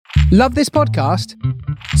Love this podcast?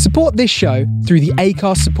 Support this show through the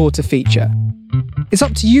Acast supporter feature. It's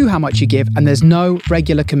up to you how much you give, and there's no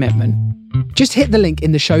regular commitment. Just hit the link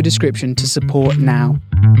in the show description to support now.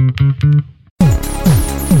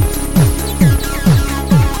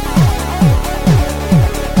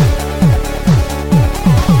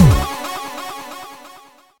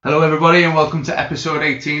 Hello everybody and welcome to episode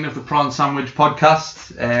 18 of the Prawn Sandwich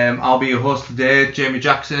podcast. I'll be your host today, Jamie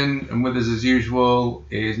Jackson, and with us as usual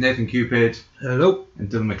is Nathan Cupid. Hello. And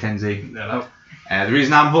Dylan McKenzie. Hello. The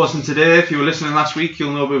reason I'm hosting today, if you were listening last week,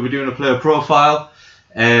 you'll know we were doing a player profile.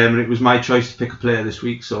 And it was my choice to pick a player this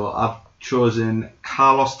week, so I've chosen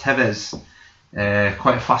Carlos Tevez.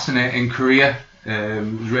 Quite a fascinating career. He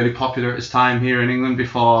was really popular at his time here in England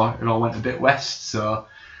before it all went a bit west, so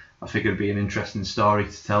I figured it'd be an interesting story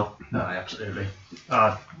to tell. No, absolutely.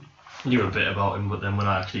 I knew a bit about him, but then when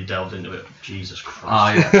I actually delved into it, Jesus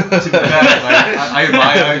Christ. Yeah. To be fair, I had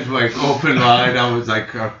my eyes open wide. I was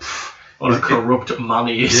like, what a corrupt man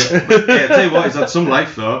he is. Yeah, I tell you what, he's had some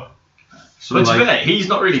life though. But to be fair, he's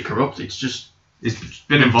not really corrupt. It's just he's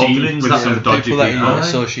been involved with some dodgy people that you people.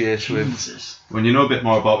 associate with. Jesus. When you know a bit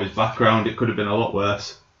more about his background, it could have been a lot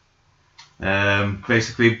worse.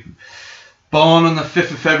 Basically, born on the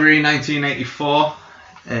 5th of February 1984.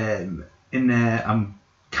 I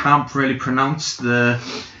can't really pronounce the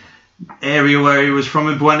area where he was from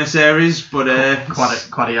in Buenos Aires, but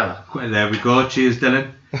Quadilla. There we go. Cheers,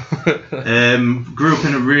 Dylan. Grew up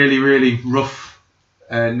in a really, really rough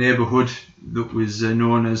neighbourhood that was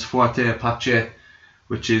known as Fuerte Apache,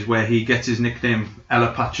 which is where he gets his nickname El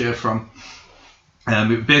Apache from.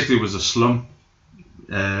 It basically was a slum.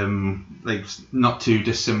 Not too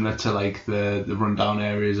dissimilar to like the rundown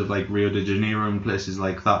areas of like Rio de Janeiro and places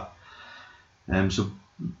like that.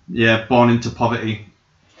 Born into poverty.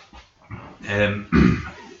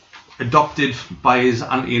 Adopted by his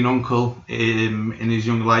auntie and uncle in his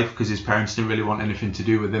young life because his parents didn't really want anything to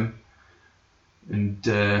do with him.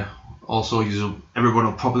 And also, everyone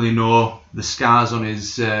will probably know the scars on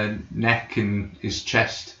his neck and his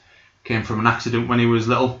chest came from an accident when he was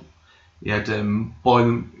little. He had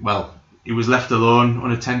he was left alone,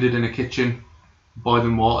 unattended in a kitchen,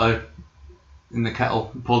 boiling water in the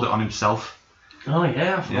kettle, pulled it on himself. Oh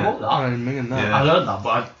yeah, I forgot that. I didn't mean that. Yeah. I learned that, but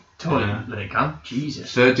I totally let it go.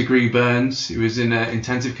 Jesus. 3rd degree burns. He was in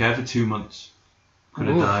intensive care for 2 months. Could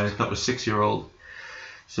have died. That was 6-year-old.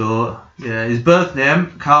 So yeah, his birth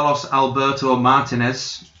name Carlos Alberto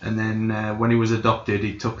Martinez, and then when he was adopted,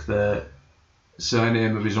 he took the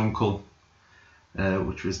surname of his uncle,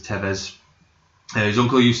 which was Tevez. His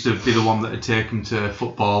uncle used to be the one that would take him to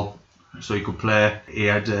football so he could play. He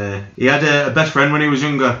had a best friend when he was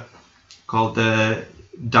younger called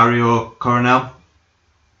Dario Coronel.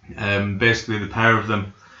 Basically, the pair of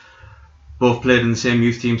them both played in the same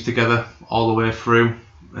youth teams together all the way through.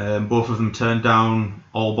 Both of them turned down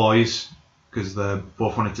all boys because they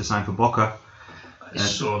both wanted to sign for Boca. He's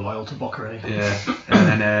so loyal to Boca, eh? Yeah,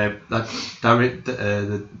 and then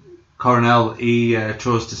the Coronel, he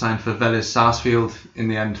chose to sign for Vélez Sarsfield in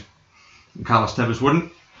the end, and Carlos Tevez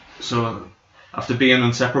wouldn't. So after being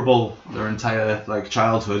inseparable their entire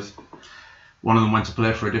childhood, one of them went to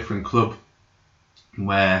play for a different club,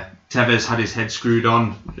 where Tevez had his head screwed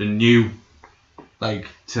on and knew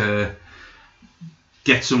to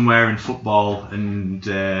get somewhere in football and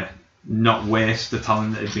not waste the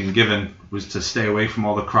talent that had been given was to stay away from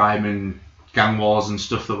all the crime and gang wars and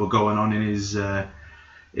stuff that were going on in his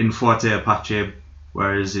in Fuerte Apache,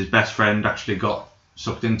 whereas his best friend actually got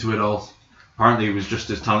sucked into it all. Apparently he was just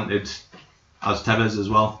as talented as Tevez as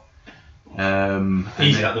well.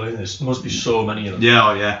 Easy out the way. There must be so many of them.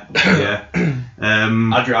 Yeah,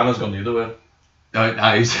 Adriano's gone the other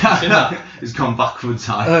way. He's gone backwards.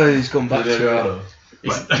 He's gone back to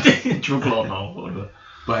He's drug lord now, whatever.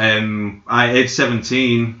 But at age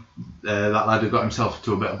 17, that lad had got himself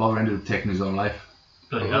to a bit of bother, ended up taking his own life.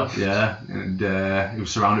 Bloody hell. Yeah, and he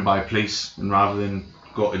was surrounded by police, and rather than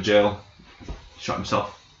go to jail, shot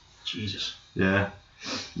himself. Jesus. Yeah.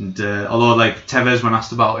 And although Tevez, when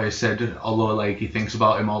asked about it, said although he thinks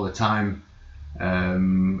about him all the time,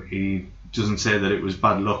 he doesn't say that it was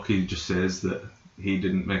bad luck. He just says that he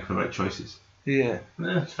didn't make the right choices. Yeah.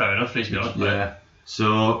 Fair enough. Please be honest. Yeah.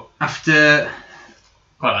 So after,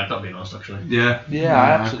 quite like that being honest, actually. Yeah. Yeah,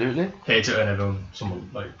 absolutely. Hate it when someone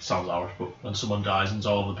sounds Irish, but when someone dies and it's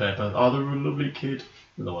all over the paper, oh, they were a lovely kid.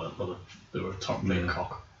 They were a top big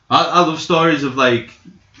cock. I love stories of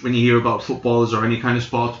when you hear about footballers or any kind of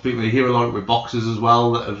sports people. You hear a lot with boxers as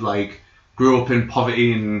well that have grew up in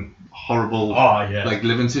poverty and horrible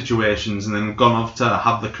living situations and then gone off to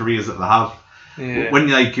have the careers that they have. Yeah.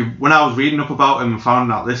 When I was reading up about him and found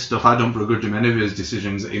out this stuff, I don't begrudge him any of his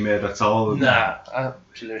decisions that he made at all. Nah,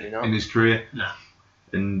 absolutely not. In his career. Nah.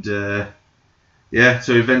 And so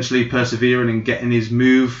eventually persevering and getting his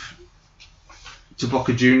move to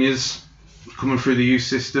Boca Juniors, coming through the youth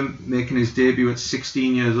system, making his debut at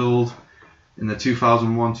 16 years old in the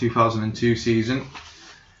 2001-2002 season,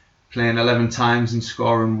 playing 11 times and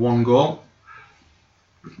scoring 1 goal.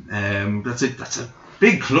 That's a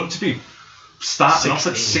big club to be starting off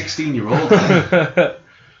at 16-year-old.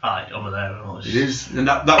 Aye, over there. It is, and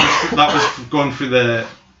that was going through the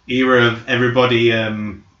era of everybody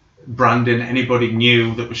branding anybody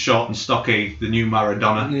new that was short and stocky the new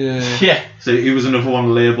Maradona. Yeah. So he was another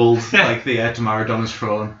one labelled like the heir to Maradona's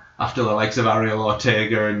throne after the likes of Ariel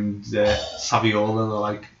Ortega and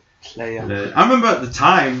Saviola. I remember at the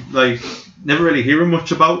time, never really hearing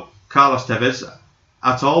much about Carlos Tevez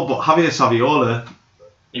at all, but Javier Saviola,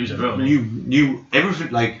 he was a real knew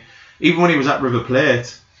everything. Even when he was at River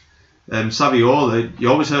Plate, Saviola,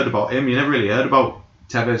 you always heard about him. You never really heard about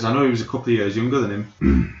Tevez. I know he was a couple of years younger than him.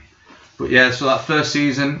 But yeah, so that first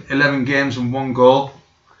season, 11 games and 1 goal.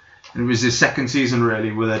 And it was his second season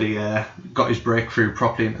really where he got his breakthrough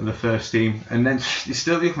properly into the first team. And then he's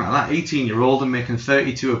still looking at that 18-year-old and making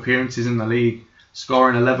 32 appearances in the league,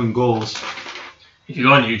 scoring 11 goals. If you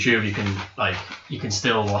go on YouTube, you can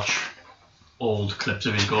still watch old clips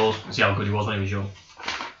of his goals and see how good he was when he was young.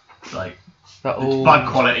 It's bad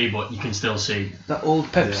quality, but you can still see that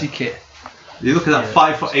old Pepsi kit. You look at that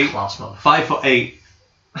 5'8", class, man. 5'8",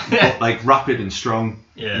 but rapid and strong,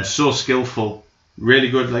 and so skillful, really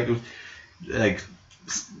good. What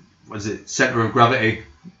is it? Centre of gravity,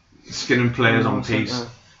 skinning players on piece.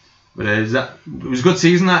 But it was a good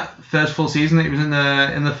season, that first full season that he was in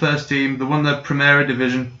the first team. They won the Primera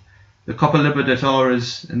Division, the Copa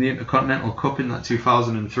Libertadores, and the Intercontinental Cup in that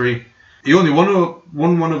 2003. He only won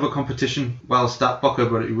one other competition whilst at Boca,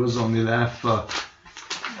 but he was only there for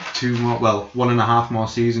 1.5 more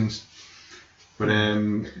seasons. But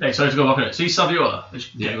sorry to go back on it. See Saviola,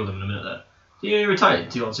 go in a minute there. He retired in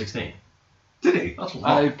 2016. Did he? That's a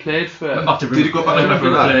lot. I played for. Did he go back to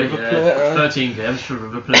River Plate? Yeah, 13 games for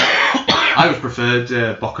River Plate. I always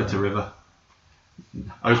preferred Boca to River.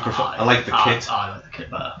 I like the kit. I like the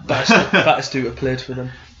kit better. Batistuta played for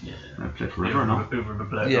them. Yeah. I played for River or not? River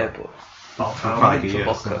Plate. Yeah, but. For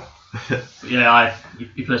Boca. Yeah,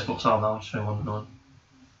 he plays futsal now, just want to know.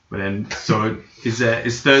 But then, so his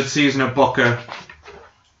third season at Boca,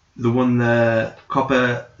 they won the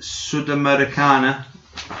Copa Sudamericana.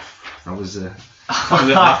 That was an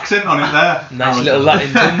accent on it there. Nice little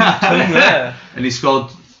Latin tongue there. And he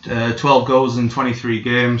scored 12 goals in 23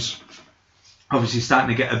 games. Obviously starting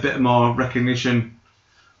to get a bit more recognition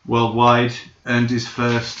worldwide. Earned his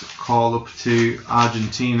first call up to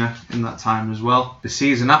Argentina in that time as well. The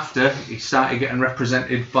season after, he started getting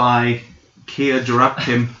represented by Kia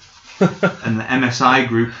Jarabkin and the MSI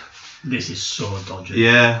group. This is so dodgy.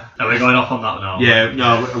 Yeah. Are we going off on that now? Yeah,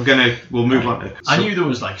 no, we'll move on to. I knew there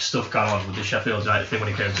was stuff going on with the Sheffield United thing when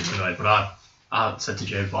it came to United, but I said to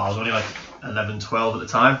Jay, I was only 11, 12 at the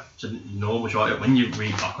time, so I didn't know much about it. When you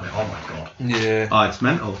read back on it, oh my god. Yeah. Oh, it's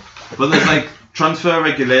mental. But there's transfer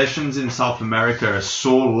regulations in South America are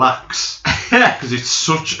so lax because it's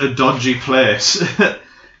such a dodgy place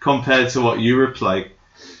compared to what Europe's like.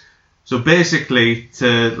 So basically,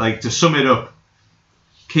 to sum it up,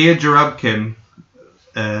 Kia Jarabkin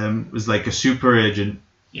was a super agent,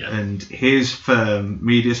 and his firm,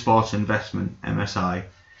 Media Sports Investment, MSI,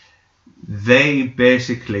 they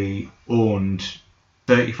basically owned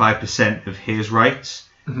 35% of his rights,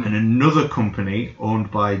 and another company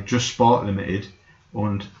owned by Just Sport Limited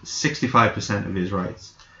owned 65% of his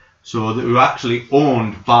rights. So they were actually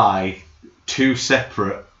owned by 2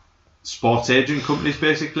 separate sports agent companies,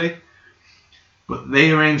 basically. But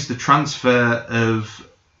they arranged the transfer of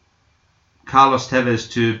Carlos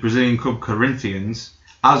Tevez to Brazilian club Corinthians,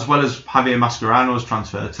 as well as Javier Mascherano's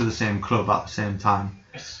transfer to the same club at the same time.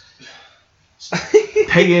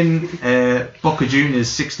 Paying Boca Juniors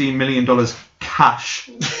 $16 million cash.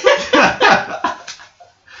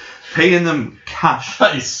 Paying them cash.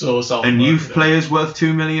 That is so South and youth players worth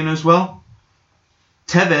 $2 million as well.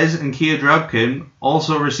 Tevez and Kia Jarabkin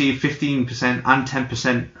also received 15% and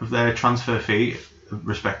 10% of their transfer fee,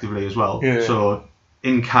 respectively, as well. Yeah. So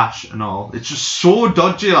in cash and all, it's just so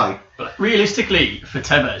dodgy. But realistically, for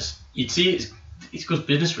Tevez, you'd see it's good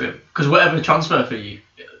business for him because whatever transfer fee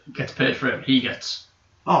gets paid for him, he gets.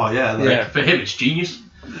 Oh yeah. For him, it's genius.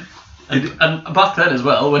 And back then as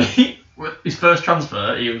well, when his first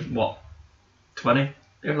transfer, he was what, 20?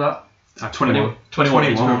 Give that. 21. 21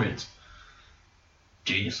 experience.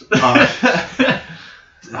 genius. That's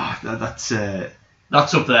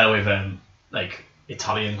That's up there with like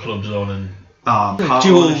Italian clubs owning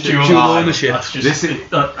Dual ownership. That's just,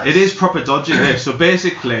 it is proper dodgy here. So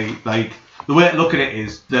basically, like the way to look at it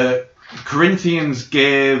is the Corinthians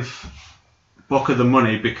gave Boca the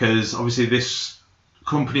money because obviously this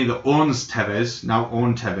company that owns Tevez, now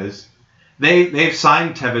own Tevez, they've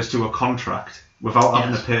signed Tevez to a contract without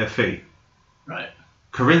having to pay a fee. Right.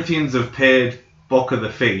 Corinthians have paid Boca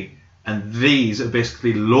the fee, and these are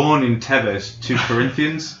basically loaning Tevez to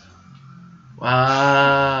Corinthians.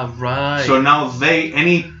 Ah, right. So now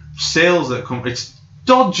any sales that come, it's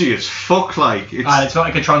dodgy as fuck. Like it's not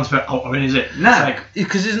like a transfer. Oh, I mean, is it? Nah.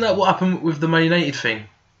 Because isn't that what happened with the Man United thing?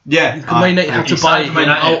 Yeah. Man United had to buy him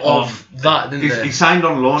out of that, didn't they? He signed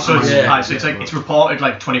on loan. So it's reported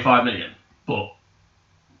like 25 million, but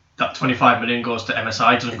that 25 million goes to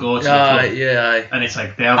MSI, doesn't go to the club. Yeah. And it's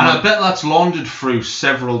like they have. And I bet that's laundered through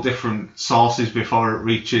several different sources before it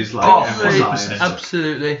reaches like MSI.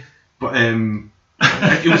 Absolutely. But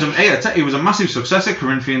it was a massive success at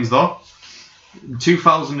Corinthians though.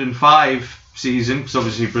 2005 season, because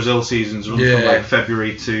obviously Brazil seasons run from like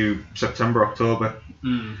February to September, October.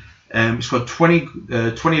 He scored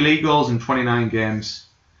 20 league goals in 29 games,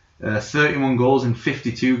 31 goals in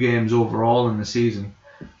 52 games overall in the season.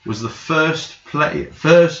 Was the first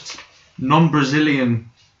non-Brazilian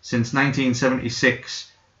since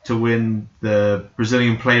 1976 to win the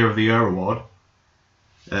Brazilian Player of the Year award.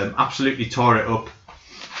 Absolutely tore it up.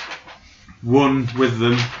 Won with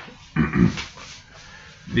them. I'm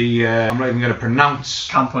not even going to pronounce.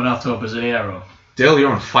 Campeonato Brasileiro. Dale,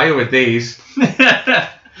 you're on fire with these.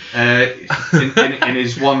 In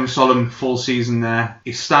his one solemn full season there,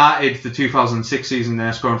 he started the 2006 season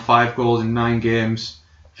there, scoring 5 goals in 9 games,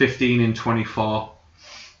 15 in 24.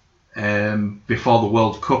 Before the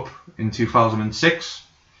World Cup in 2006,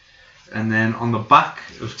 and then on the back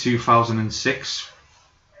of 2006.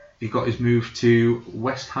 He got his move to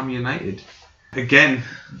West Ham United. Again,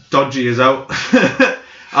 dodgy as out.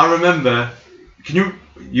 I remember. You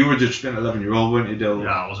were just an 11-year-old, weren't you, Dylan?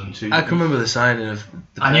 Yeah, I wasn't too. I can remember the signing of.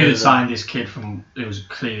 I knew they signed this kid from. It was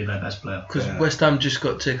clearly their best player. Because West Ham just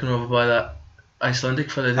got taken over by that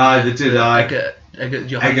Icelandic fella. They did.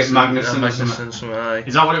 Egert Magnusson.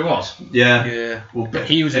 Is that what it was? Yeah. Well, but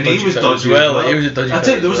he was dodgy as well. He was a dodgy. That's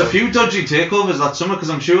it. There was a few dodgy takeovers that summer because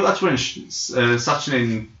I'm sure that's when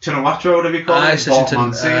Sachin Shinawatra, whatever you call it, bought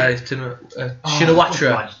Man City.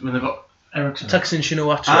 Shinawatra. When they got Ericsson. Taksin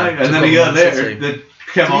Shinawatra. And then a year later, they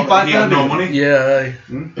came out. He had no money. Yeah.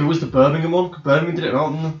 It was the Birmingham one. Birmingham did it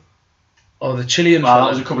out, didn't they? Oh, the Chilean. That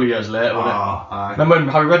was a couple of years later, wasn't it? Remember when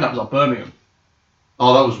Harry Redknapp was at Birmingham?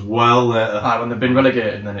 Oh, that was well later. When they've been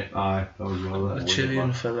relegated, and then it. That was well later. The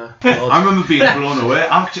Chilean fella. I remember being blown away.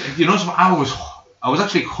 You know, I was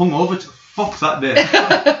actually hungover to fuck that day.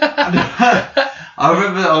 I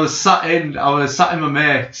remember I was sat in my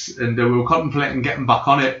mates, and we were contemplating getting back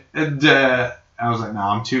on it, and I was like,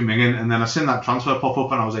 nah, I'm too minging. And then I seen that transfer pop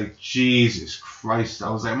up, and I was like, Jesus Christ! I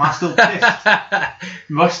was like, am I still pissed?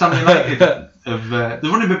 West Ham United they've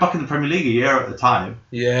only been back in the Premier League a year at the time.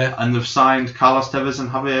 Yeah. And they've signed Carlos Tevez and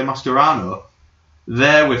Javier Mascherano.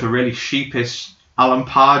 There with a really sheepish Alan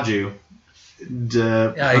Pardew.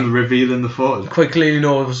 And revealing the photos. Quite clearly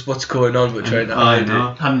knows what's going on, but trying to hide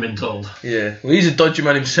it. Hadn't been told. Yeah, well, he's a dodgy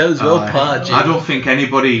man himself as well, Pardew. I don't think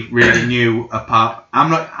anybody really knew apart.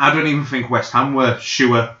 I don't even think West Ham were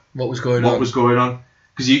sure what was going on.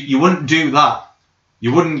 Because you wouldn't do that.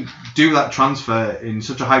 You wouldn't do that transfer in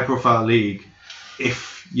such a high-profile league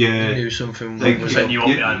if you knew something. Like, you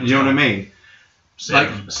know what I mean?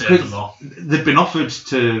 They've been offered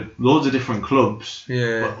to loads of different clubs,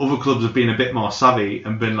 but other clubs have been a bit more savvy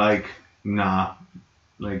and been like, nah,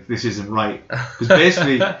 like this isn't right. Because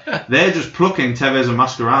basically, they're just plucking Tevez and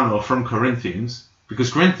Mascherano from Corinthians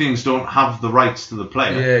because Corinthians don't have the rights to the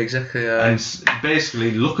player. Yeah, exactly. And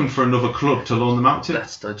basically looking for another club to loan them out to.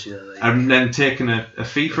 That's dodgy. And then taking a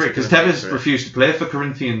fee for it because Tevez refused to play for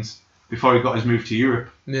Corinthians before he got his move to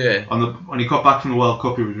Europe. Yeah. When he got back from the World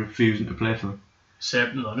Cup, he was refusing to play for them.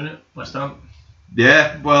 Saved them, didn't it? West Ham.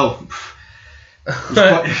 Yeah, well. There's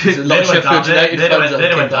a lot of Sheffield United fans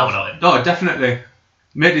that went down on it. Oh, definitely.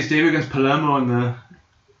 Made his debut against Palermo in the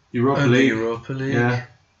Europa League. Yeah.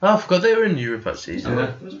 Oh, I forgot they were in Europe that season.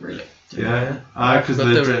 Yeah. It was really. Yeah. Because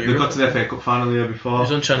they got to the FA Cup final the year before. It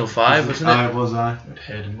was on Channel 5, wasn't it? It was, With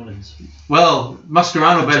Hayden Mullins. Well,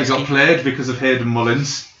 Mascherano barely got played because of Hayden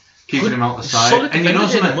Mullins keeping him out the side. And you know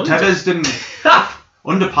something? Tevez didn't.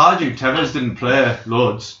 Under Pardew, Tevez didn't play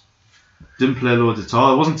loads. Didn't play loads at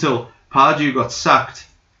all. It wasn't until Pardew got sacked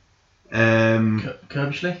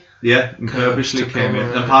Kirbishley? Yeah, and Kirbishley took came in.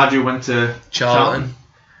 over. And Pardew went to Charlton.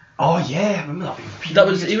 Oh yeah, I remember that being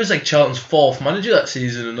He was like Charlton's 4th manager that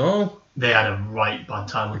season and all. They had a right bad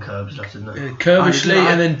time with Curbs left, didn't they? Kirbishley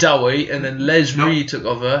and then Dowie and then Les Reed took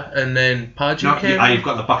over and then Pardew came in. You've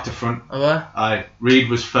got the back to front. Oh, Reed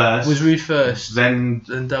was first. was Reed first? Then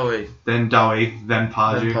Dowie. Then Dowie. Then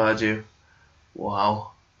Pardew. Then Pardew.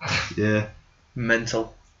 Wow. Yeah.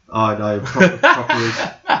 Mental. Oh no, properly.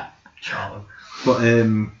 Charlton. But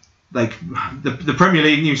like the Premier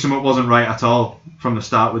League knew something wasn't right at all from the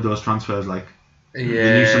start with those transfers. Like they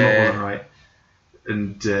knew something wasn't right,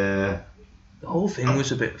 and the whole thing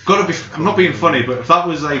was a bit. I'm not being funny, but if that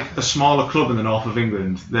was like a smaller club in the north of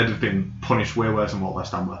England, they'd have been punished way worse than what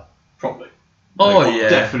West Ham were. Probably. Yeah,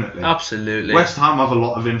 definitely, absolutely. West Ham have a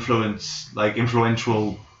lot of influence, like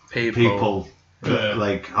influential people that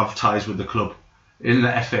like have ties with the club in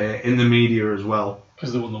the FA, in the media as well.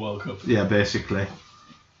 Because they won the World Cup. Yeah, basically.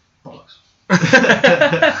 Bollocks.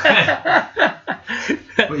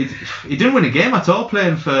 But he didn't win a game at all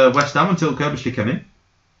playing for West Ham until Kirbishley came in.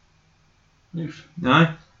 Noof. No.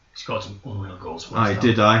 He scored some unreal goals for Aye,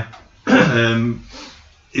 did I?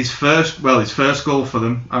 His first goal for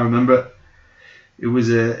them, I remember it. It was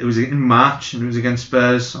in March and it was against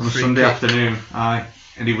Spurs on a Sunday afternoon. Aye,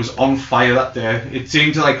 and he was on fire that day. It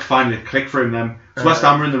seemed to like finally click for him then. West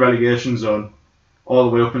Ham were in the relegation zone all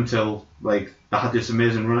the way up until like they had this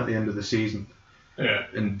amazing run at the end of the season. Yeah.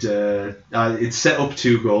 And it set up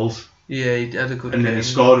 2 goals. Yeah, he had a good And game. then he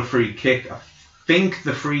scored a free kick. I think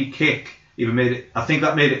the free kick even made it. I think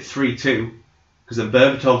that made it 3-2 because then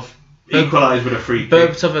Berbatov equalised with a free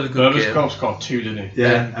kick. Berbatov had a good game. Berbatov scored 2, didn't he?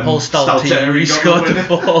 Yeah. And Paul Staltieri scored the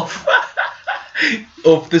 4th.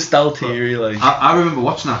 Up the Staltieri, like. I remember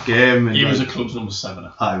watching that game. And He was a club's number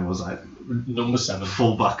 7. I was like Number 7.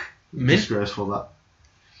 fullback. Mint. Disgraceful that.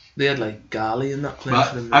 They had like Gali in that playing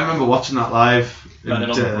for them. I remember watching that live. Lennon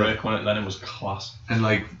And, on the break when Lennon was class. and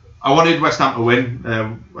like I wanted West Ham to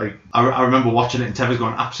win. Like I remember watching it and Tevez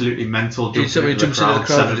going absolutely mental. He jumps into the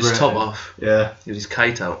crowd with his top off. Yeah. With his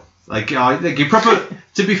kite out. Like he proper.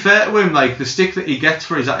 To be fair to him, like the stick that he gets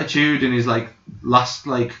for his attitude in his like last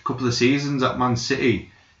like couple of seasons at Man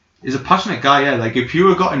City, is a passionate guy. Yeah, like if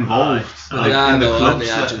you got involved, like in the clubs,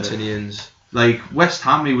 the Argentinians. Like West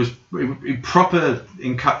Ham, he proper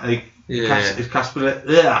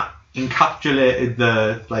encapsulated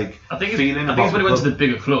the like feeling. I think when he went to the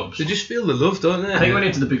bigger clubs, They just feel the love, don't they? I think when he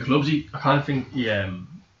went to the big clubs, I kind of think he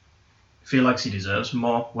feel like he deserves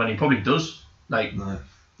more when he probably does. Like the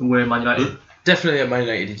way Man United. Definitely at Man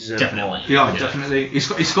United, he deserves more. Yeah, definitely. He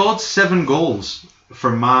scored 7 goals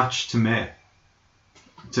from March to May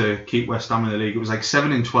to keep West Ham in the league. It was like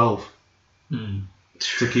 7 in 12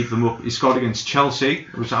 to keep them up. He scored against Chelsea.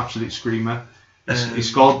 It was an absolute screamer. He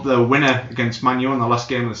scored the winner against Man U in the last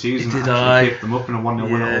game of the season. Did actually kept them up in a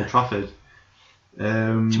 1-0 win at Old Trafford. Do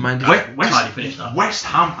you mind if West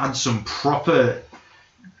Ham had some proper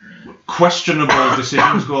questionable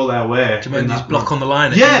decisions go their way. Do you mind his block on the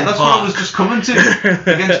line? Yeah, that's what I was just coming to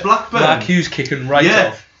against Blackburn. Mark Hughes kicking right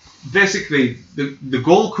off. Basically, the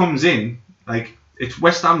goal comes in, like, it's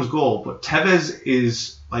West Ham's goal, but Tevez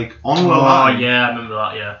is, like, on the line. Oh, yeah, I remember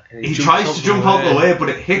that, yeah. He tries to jump out the way, but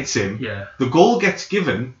it hits him. Yeah. The goal gets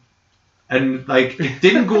given, and, like, it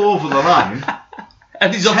didn't go over the line.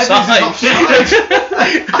 And he's offside. Mark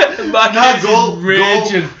Hughes is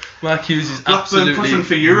raging. Mark Hughes is absolutely pushing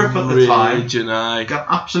for Europe at the time. Aye. Got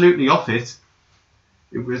absolutely off it.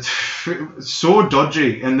 It was so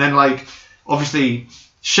dodgy. And then, like, obviously,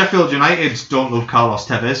 Sheffield United don't love Carlos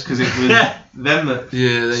Tevez because it was them that.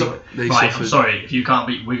 Yeah, they right, suffered. I'm sorry, if you can't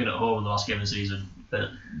beat Wigan at home in the last game of the season,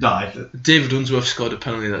 died. David Unsworth scored a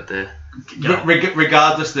penalty that day.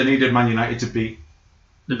 Regardless, they needed Man United to beat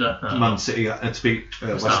Man City to beat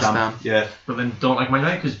West Ham. Yeah. But then don't like Man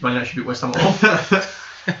United because Man United should beat West Ham at home.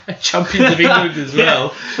 Champions of England as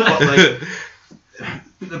well. But, like,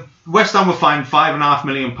 the West Ham were fined £5.5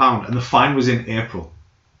 million, and the fine was in April.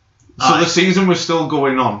 So the season was still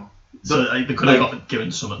going on. So they could have got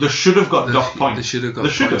given some. They should have got docked points. They should have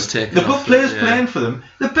got points taken. They've got players playing for them.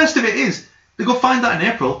 The best of it is they got fined that in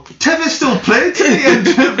April. Tevez still played to the end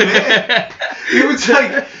of May. He was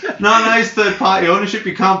like, no, it's third party ownership.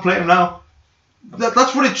 You can't play him now.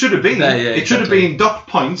 That's what it should have been. It should have been docked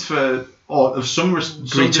points for of some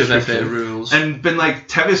breach of FA rules, and been like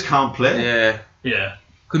Tevez can't play. Yeah.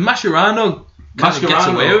 Because Mascherano gets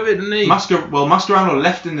away with it, didn't he? Mascherano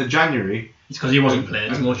left in the January. It's because he wasn't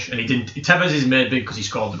playing as much, and he didn't. Tevez is made big because he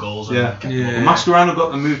scored the goals. Well, Mascherano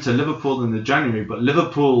got the move to Liverpool in the January, but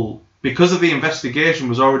Liverpool, because of the investigation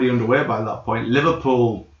was already underway by that point,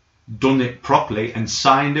 Liverpool done it properly and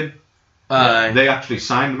signed him. Aye. They actually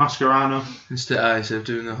signed Mascherano. Instead of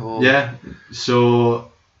doing the whole. Yeah.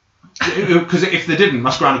 So, because if they didn't,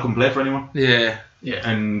 Mascherano couldn't play for anyone. Yeah.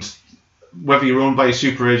 And whether you're owned by a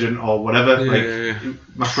super agent or whatever, like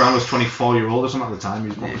Mascherano's 24-year-old or something at the time.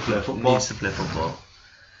 He's not to play football. He needs to play football.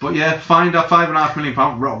 But yeah, fined at £5.5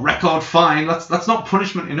 million record fine. That's not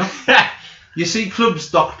punishment enough. You see clubs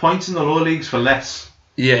dock points in the lower leagues for less.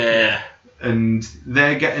 Yeah. And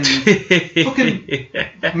they're getting fucking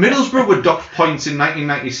Middlesbrough were docked points in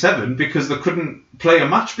 1997 because they couldn't play a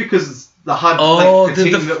match because they had a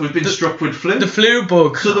team that had been struck with flu. The flu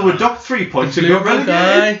bug. So they were docked 3 points and got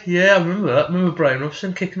relegated. Yeah, I remember that. I remember Brian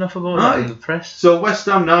Robson kicking off about that in the press. So West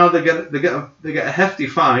Ham now they get a hefty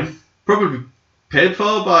fine, probably paid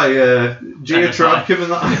for by Geotrap giving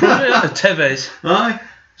that. Tevez. Aye.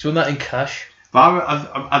 He's won that in cash. But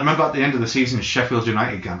I remember at the end of the season, Sheffield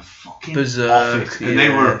United got fucking berserk, off it, and they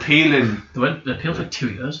were appealing. They appealed for 2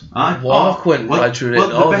 years. Warnock went right through it.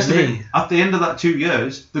 The best of it, at the end of that 2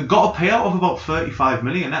 years, they got a payout of about 35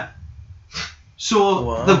 million.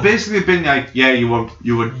 So they've basically been like, yeah, you were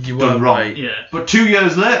done wrong. Right. Yeah. But 2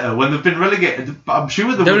 years later, when they've been relegated, I'm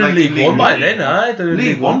sure they were in like League One by then, aye. They were in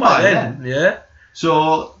League One by then. Yeah.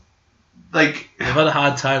 So, like, they've had a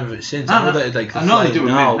hard time of it since. I know that I know they do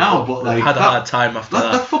it now, but like, had a hard time after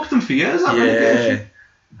that. That fucked them for years. That relegation.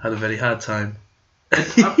 Had a very hard time.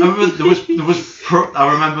 I remember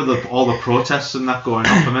I remember all the protests and that going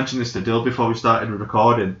off. I mentioned this to Dill before we started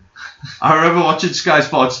recording. I remember watching Sky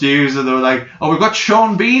Sports News and they were like, "Oh, we've got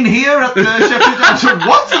Sean Bean here at the Sheffield." I said,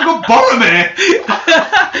 "What? You've got Boromir?"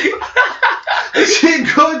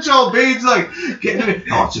 Coach Sean Bean's like, getting it.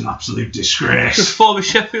 Oh, it's an absolute disgrace. The former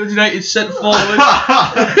Sheffield United centre forward.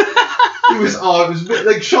 it was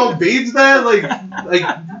like Sean Bean's there, like,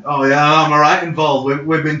 oh yeah, I'm alright involved.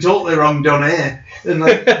 We've been totally wrong down here, and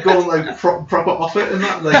like going like proper off it and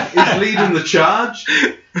that. Like he's leading the charge.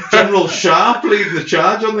 General Sharp leading the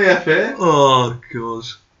charge on the FA. Oh god.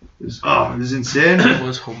 It was insane. It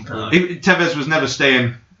was humbling. Tevez was never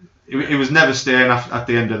staying. He was never staying at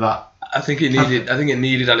the end of that. I think it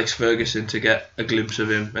needed Alex Ferguson to get a glimpse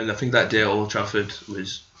of him, and I think that day at Old Trafford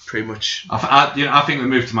was pretty much. I think the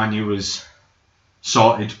move to Man U was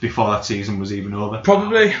sorted before that season was even over.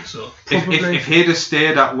 Probably. So if he'd have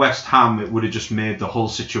stayed at West Ham, it would have just made the whole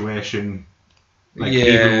situation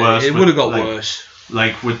even worse. It would have got worse.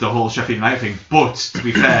 Like with the whole Sheffield United thing. But to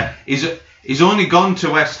be fair, he's only gone to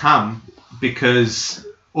West Ham because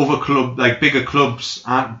bigger clubs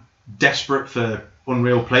aren't desperate for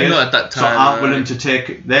unreal players. Not at that time, so aren't willing to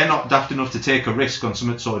take. They're not daft enough to take a risk on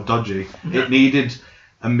something so dodgy. It needed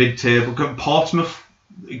a mid-table. Portsmouth.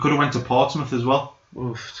 He could have went to Portsmouth as well.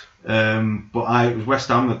 Oof. But it was West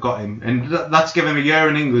Ham that got him, and that's given him a year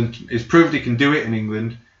in England. He's proved he can do it in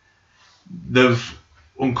England. They've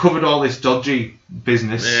uncovered all this dodgy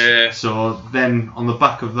business. Yeah. So then on the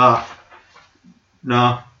back of that,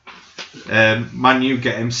 Man U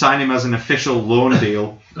get him, sign him as an official loan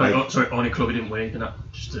deal. Only club he didn't win, didn't it?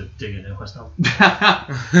 Just to dig in there, West Ham.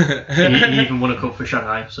 he even won a cup for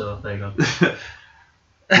Shanghai, so there you go.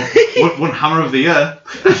 One Hammer of the Year.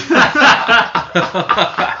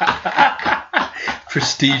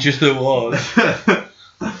 Prestigious award.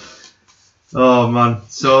 Oh man.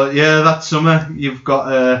 So yeah, that summer you've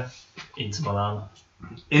got Inter Milan.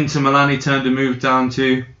 Inter Milan he turned a move down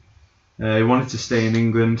to. He wanted to stay in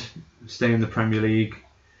England, stay in the Premier League.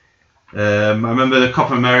 I remember the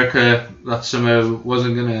Copa America that summer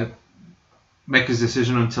wasn't going to make his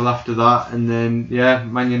decision until after that, and then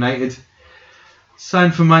Man United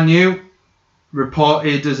signed for Man U,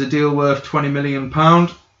 reported as a deal worth £20 million.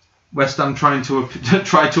 West Ham try to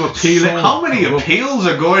appeal it. How many appeals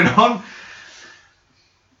are going on?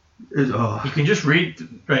 You can just read.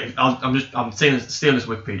 Right, I'm stealing this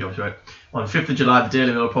Wikipedia. Right. On 5th of July, the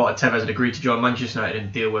Daily Mail reported Tevez had agreed to join Manchester United in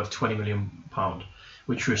a deal worth £20 million,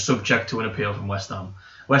 which was subject to an appeal from West Ham.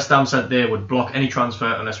 West Ham said they would block any transfer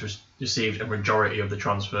unless received a majority of the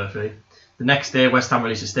transfer fee. The next day, West Ham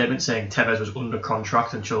released a statement saying Tevez was under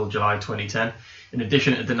contract until July 2010, in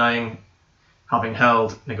addition to denying having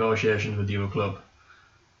held negotiations with the other club.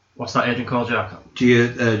 What's that agent called, Jack? Gia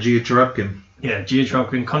Cherubkin. Yeah, Gia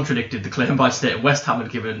Cherubkin contradicted the claim by stating West Ham had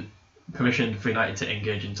given permission for United to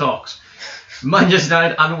engage in talks. Manchester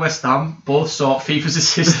United and West Ham both sought FIFA's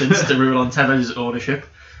assistance to rule on Tevez's ownership,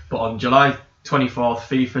 but on July 24th,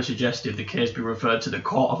 FIFA suggested the case be referred to the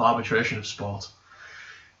Court of Arbitration of Sport.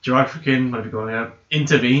 Cherubkin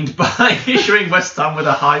intervened by issuing West Ham with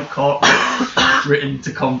a High Court written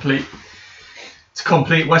to complete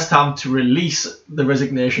West Ham to release the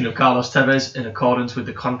resignation of Carlos Tevez in accordance with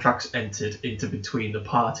the contracts entered into between the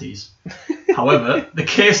parties. However, the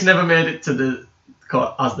case never made it to the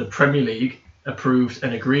court as the Premier League approved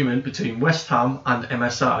an agreement between West Ham and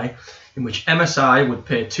MSI in which MSI would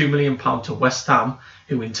pay £2 million to West Ham,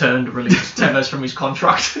 who in turn released Tevez from his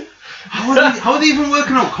contract. How are they even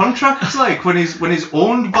working out contracts like when he's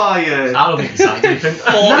owned by? I don't think he signed anything.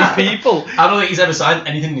 40 people. I don't think he's ever signed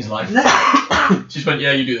anything in his life. Just went,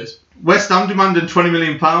 yeah, you do this. West Ham demanded £20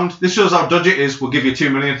 million. This shows how dodgy it is. We'll give you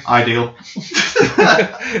 £2 million. Ideal.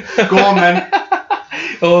 Go on then.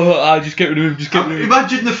 Oh, just get rid of him. Just get rid of him.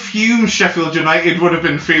 Imagine the fumes Sheffield United would have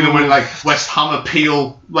been feeling when like West Ham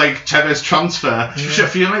appeal like Tevez transfer.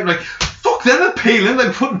 Sheffield United like fuck them appealing.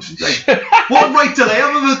 Like what right do they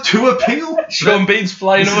have to appeal? Sean Bean's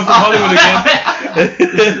flying over from Hollywood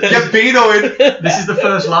again. Get Beano in. This is the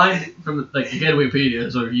first line from again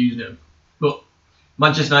Wikipedia, so we're using it. But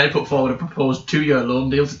Manchester United put forward a proposed 2-year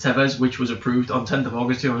loan deal to Tevez, which was approved on 10th of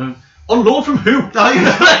August 2000. On loan from who? and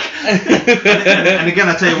again,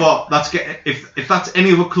 I tell you what, if that's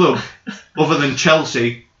any other club other than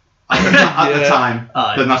Chelsea at the time,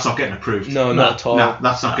 then that's not getting approved. No, not at all. No,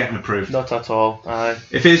 that's not getting approved. Not at all. Aye.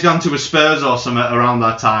 If he's gone to a Spurs or something around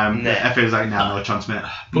that time, the FA's like, no chance, mate.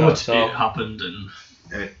 But it happened, and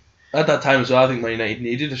at that time as well, I think Man United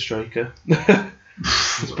needed a striker.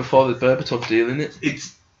 It's before the Berbatov deal, isn't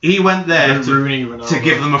it? He went there to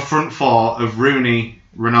give them a front four of Rooney,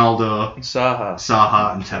 Ronaldo,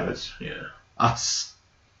 Zaha and Tevez. Yeah. That's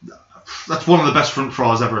one of the best front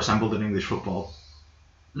fours ever assembled in English football.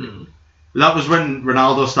 Mm. That was when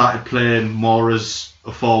Ronaldo started playing more as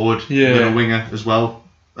a forward than a winger as well.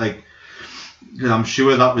 Like, I'm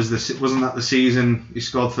sure that wasn't that the season he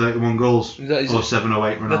scored 31 goals? 07, 08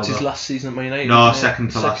 Ronaldo. That's his last season at Man United. No,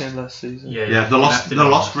 second last season. Yeah, they lost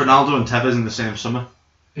Ronaldo and Tevez in the same summer.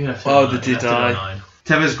 Yeah. They did die.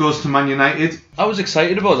 Tevez goes to Man United. I was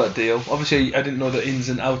excited about that deal. Obviously, I didn't know the ins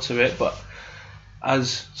and outs of it, but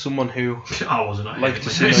as someone who I wasn't liked to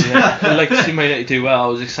see Man United do well, I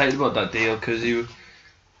was excited about that deal because like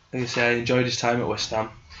I say, I enjoyed his time at West Ham.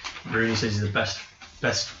 Rooney says he's the best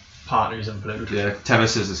partner he's ever played with. Yeah, Tevez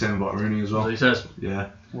says the same about Rooney as well. He says. Yeah.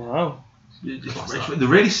 Wow. They're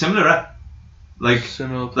really similar, eh?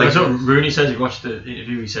 Similar. That's what Rooney says. If you watch the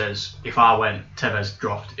interview, he says, if I went, Tevez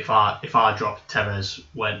dropped. If I dropped, Tevez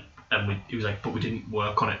went. And he was like, but we didn't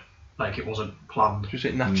work on it. Like, it wasn't planned. Just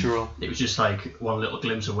natural. It was just like one little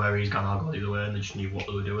glimpse of where he's gone, I'll go the other way, and they just knew what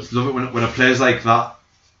they were doing. Love it when a player's like that,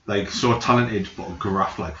 like so talented, but a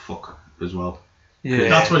graft like fuck as well. Yeah.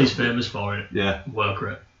 That's what he's famous for, innit? Yeah. Work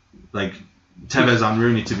rate. Like, Tevez and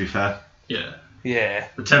Rooney, to be fair. Yeah. Yeah.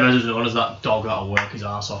 But Tevez is known as that dog that'll work his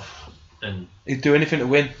ass off. And he'd do anything to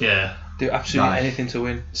win. Yeah. Do absolutely anything to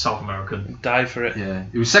win. South American. Die for it. Yeah.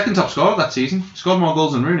 He was second top scorer that season. Scored more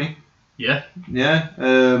goals than Rooney. Yeah. Yeah.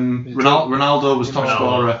 Ronaldo was top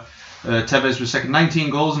scorer. Tevez was second.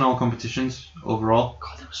 19 goals in all competitions overall.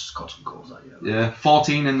 God, they must have scored some goals that year. Yeah.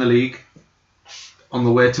 14 in the league. On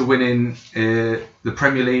the way to winning the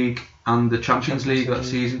Premier League and the Champions League that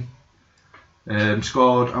season.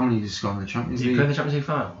 Scored. How many did he score in the Champions League? Did he play in the Champions League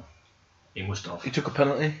final? He must have. He took a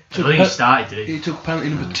penalty. I think he started, did he? He took penalty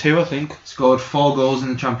number 2, I think. Scored 4 goals in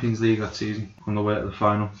the Champions League that season on the way to the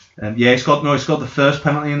final. He scored the first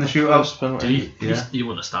penalty in the shootout. Did he? Yeah. He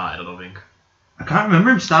wouldn't have started, I don't think. I can't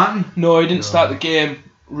remember him starting. No, he didn't start the game.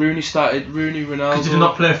 Rooney started. Ronaldo. Because he did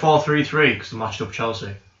not play 4-3-3 because they matched up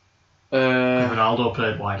Chelsea. Ronaldo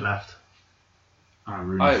played wide left.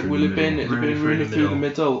 Will it been Rooney through the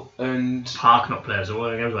middle and Park not players? So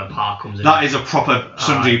one of the games where Park comes in. That is a proper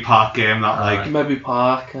Sundry Park game. That maybe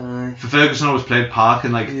Park. For Ferguson always played Park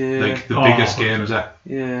in the biggest games.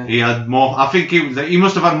 Yeah. He had more. I think he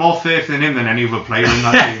must have had more faith in him than any other player in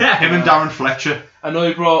that team. Him and Darren Fletcher. I know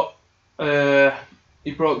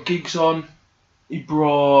he brought Giggs on. He'll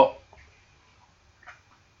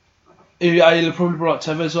probably brought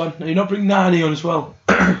Tevez on. He'll not bring Nani on as well.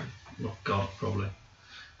 Oh God, probably.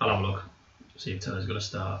 I'll have a look. See if Tevez going to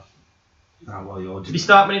start. Did he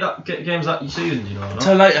start many games that season? Do you know?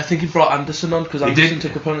 I think he brought Anderson on because Anderson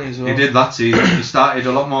took a penalty as well. He did that season. He started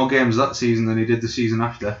a lot more games that season than he did the season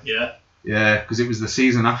after. Yeah. Yeah, because it was the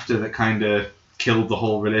season after that kind of killed the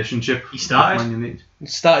whole relationship. He started. He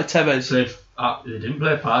started Tevez. They didn't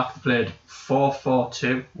play Park. They played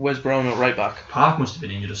 4-4-2. Where's Brown at right back? Park must have been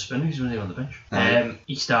injured or suspended. He was only on the bench.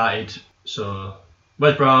 He started. So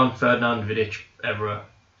Wes Brown, Ferdinand, Vidic, Evra.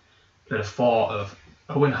 Played a 4 of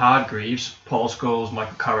Owen Hargreaves, Paul Scholes,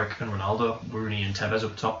 Michael Carrick and Ronaldo, Rooney and Tevez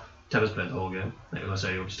up top. Tevez played the whole game. I think I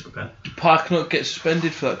say he just took a pen. Did Park not get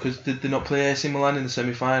suspended for that because did they not play AC Milan in the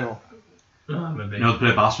semi-final? Maybe. No, they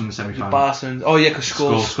played Barca in the semi-final. Oh yeah, because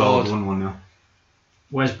Scholes scored. 1-1 now.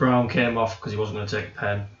 Wes Brown came off because he wasn't going to take a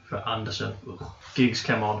pen. for Anderson. Ugh. Giggs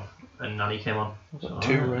came on and Nani came on. So,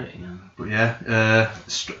 2, right? But yeah,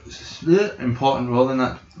 important role in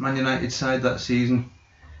that Man United side that season.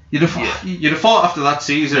 You'd have thought after that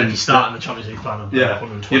season. He started in the Champions League final. Yeah,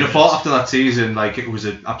 you'd have thought after that season, like it was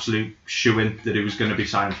an absolute shoo-in that he was going to be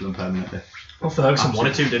signed for them permanently. Well, Ferguson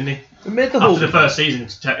wanted to, didn't he? It made the After the first season,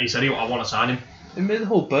 he said, I want to sign him. It made the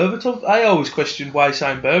whole Berbatov. I always questioned why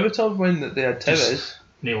sign Berbatov when they had Tevez.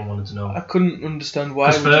 No one wanted to know. I couldn't understand why.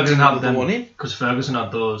 Because Ferguson had the one in. Because Ferguson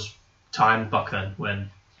had those times back then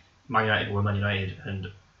when Man United were Man United,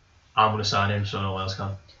 and I'm going to sign him, so no one else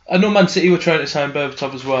can. I know Man City were trying to sign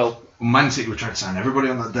Berbatov as well. Man City were trying to sign everybody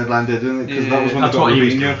on that deadline day, didn't they? Because Yeah, that was when That's they got what he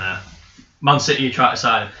was Mourinho. doing there. Man City tried to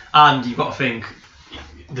sign him, and you've got to think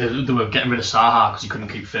they were getting rid of Saha because he couldn't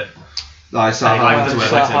keep fit. I saw And he liked that.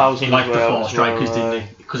 the Saha was he on liked his the way four out as strikers, well, didn't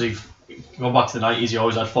he? Because going back to the 90s, he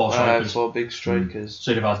always had 4 strikers. 4 big strikers.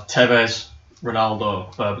 So you'd have had Tevez,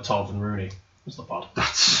 Ronaldo, Berbatov, and Rooney. That's not bad.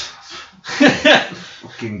 That's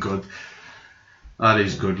fucking good. That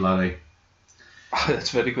is good, laddie.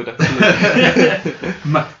 That's very good,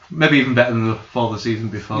 actually. Maybe even better than the season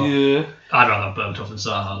before. Yeah. I'd rather have Berbatov than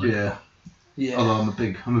Saha. Yeah. Yeah. Although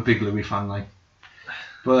I'm a big Louis fan, like.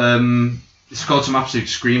 But he scored some absolute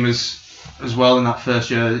screamers as well in that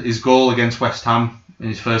first year. His goal against West Ham in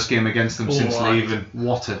his first game against them since leaving.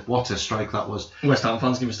 What a strike that was. West Ham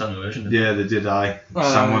fans give a standing ovation. Yeah, they did.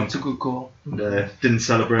 Someone It's a good goal. didn't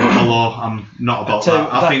celebrate. Although I'm not about tell you,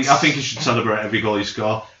 that. I think he should celebrate every goal he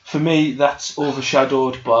score. For me, that's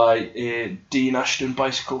overshadowed by a Dean Ashton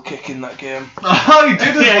bicycle kick in that game. Oh, he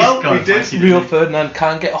did as well. God, He did. Rio Ferdinand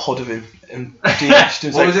can't get a hold of him. And Dean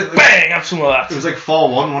Ashton's What like, was it? bang, have some of It that. was like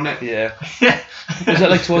 4-1, wasn't it? Yeah. Was that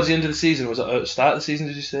like towards the end of the season? Was it at the start of the season,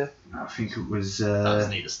 did you say? I think it was. That was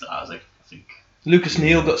neat to start. I think. Lucas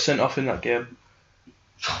Neal got sent off in that game.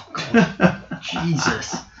 Oh, God.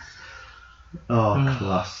 Jesus. Oh,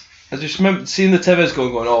 class. I just remember seeing the Tevez goal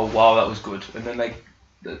going, oh wow, that was good. And then I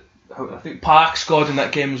think Park scored in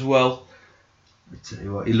that game as well. I tell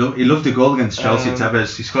you what, he loved the goal against Chelsea. Um,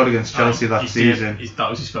 Tevez, he scored against Chelsea that season. That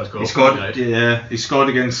was his first goal. He scored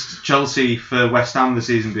against Chelsea for West Ham the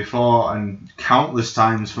season before, and countless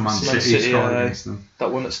times for Man City he scored against them.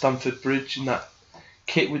 That one at Stamford Bridge in that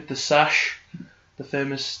kit with the sash, the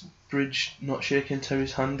famous Bridge not shaking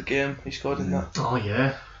Terry's hand game. He scored in that. Oh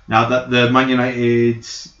yeah. Now that the Man United,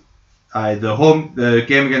 the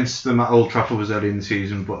game against them at Old Trafford was early in the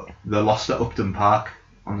season, but they lost at Upton Park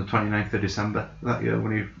on the 29th of December that year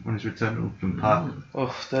when he's returned to Upton Park.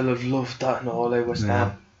 Oh, they'll have loved that in all West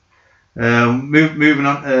Ham. Moving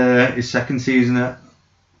on to his second season at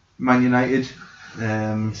Man United.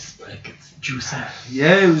 It's juicy.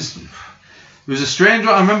 Yeah, it was a strange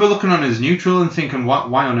one. I remember looking on his neutral and thinking,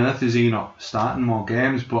 why on earth is he not starting more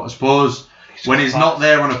games? But I suppose when he's not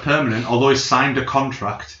there on a permanent, although he's signed a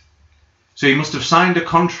contract, so he must have signed a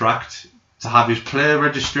contract to have his player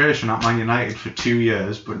registration at Man United for 2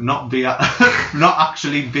 years, but not not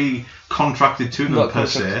actually be contracted to them Not per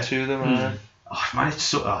contracted se. to them, Oh, man, it's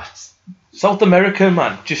so. South America,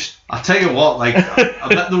 man, just. I tell you what, like I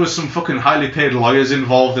bet there was some fucking highly paid lawyers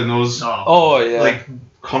involved in those. Oh yeah. Like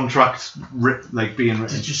contracts, being written.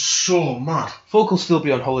 It's just so mad. Folk will still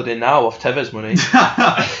be on holiday now off Tevez money.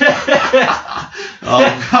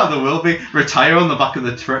 Oh, there will be. Retire on the back of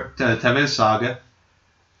the Tevez saga.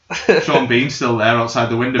 Sean Bean's still there outside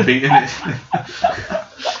the window beating it.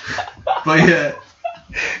 But yeah,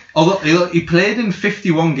 although he played in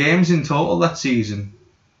 51 games in total that season,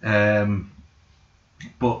 but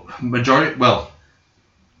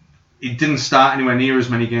he didn't start anywhere near as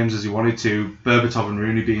many games as he wanted to. Berbatov,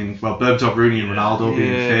 Rooney, and Ronaldo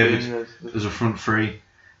being favoured as a front three.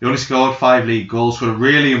 He only scored 5 league goals, scored a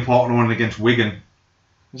really important one against Wigan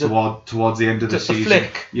towards the end of the season.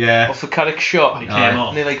 Flick, yeah, off the Carrick shot, and he came off.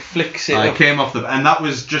 and he like flicks it. It came off and that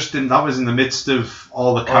was in the midst of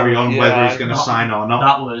all the carry on, whether he's going to sign or not.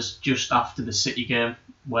 That was just after the City game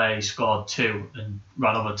where he scored 2 and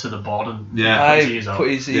ran over to the board and put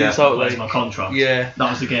his ears out. Where's my contract? Yeah, that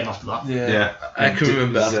was the game after that. Yeah. I can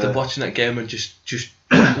remember after watching that game and just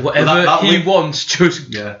whatever he wants,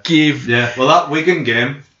 just give. Yeah, well, that Wigan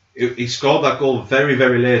game, he scored that goal very,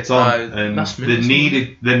 very late on, and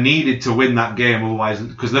they needed to win that game, otherwise,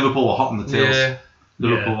 because Liverpool were hot on the tails. Yeah.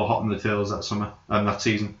 Liverpool were hot on the tails that summer and that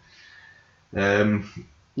season.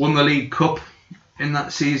 Won the League Cup in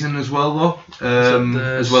that season as well, though,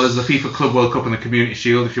 as well as the FIFA Club World Cup and the Community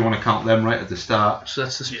Shield, if you want to count them right at the start. So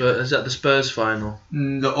that's the Spurs. Is that the Spurs final?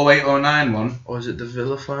 The 08-09 one, or is it the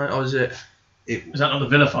Villa final? Or is it? Was that not the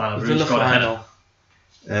Villa final? The Villa final.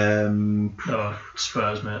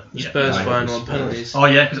 Spurs, mate. Spurs Yeah. final on penalties. Oh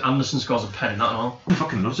yeah, because Anderson scores a pen in that and all.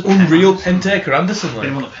 Fucking loves it. Unreal pen taker Anderson, Get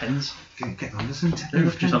him like. on the pens. Get Anderson. Just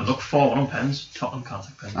have a look, 4-1 on pens. Tottenham can't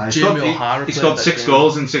take pens. Jamie O'Hara He's played got that 6 game.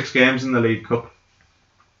 goals in 6 games in the League Cup.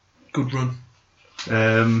 Good run.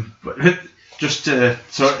 But just so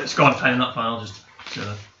Scored a pen in that final, just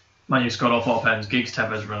Man U scored all 4 pens. Giggs,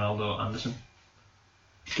 Tevez, Ronaldo, Anderson.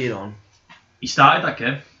 Get on. He started that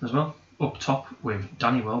game as well, up top with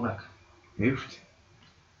Danny Welbeck. Hoofed.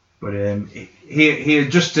 But he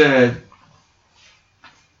had just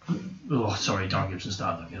Oh, sorry, Darren Gibson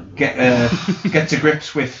started that game. get to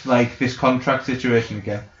grips with like this contract situation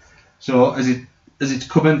again. So as it's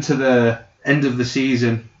coming to the end of the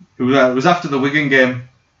season, it was after the Wigan game.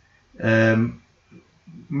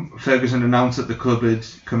 Ferguson announced that the club had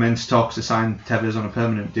commenced talks to sign Tevez on a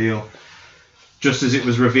permanent deal. Just as it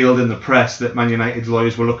was revealed in the press that Man United's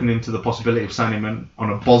lawyers were looking into the possibility of signing him on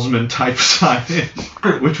a Bosman type signing,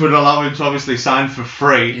 which would allow him to obviously sign for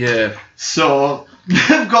free. Yeah. So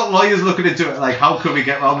they've got lawyers looking into it, like, how can we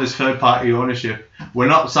get around this third party ownership? We're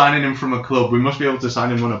not signing him from a club. We must be able to sign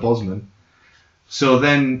him on a Bosman. So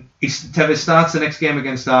then Tevez starts the next game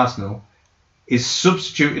against Arsenal. Is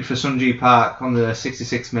substituted for Sunji Park on the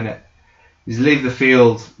 66th minute. He's leave the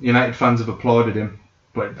field. United fans have applauded him.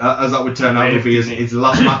 But as that would turn out to be his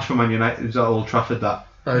last match for Man United was at Old Trafford. That.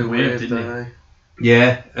 Oh, Weird, weird, didn't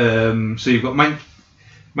Yeah. So you've got Man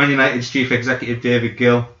United's chief executive David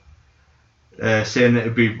Gill saying that it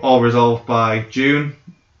would be all resolved by June.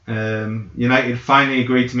 United finally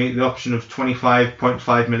agreed to meet the option of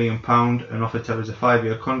 £25.5 million and offered Tevez a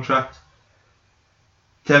 5-year contract.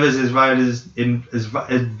 Tevez's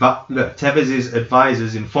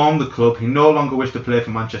advisors informed the club he no longer wished to play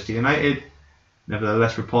for Manchester United.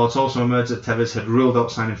 Nevertheless, reports also emerged that Tevez had ruled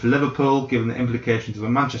out signing for Liverpool, given the implications of a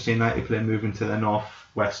Manchester United player moving to their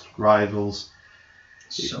north-west rivals.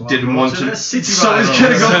 So Didn't want to. So he's going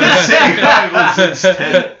to go to the City rivals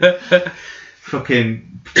instead.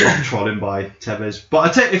 Fucking trolling by Tevez. But I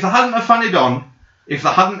tell you, if they hadn't have fannied on, if they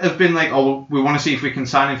hadn't have been like, oh, we want to see if we can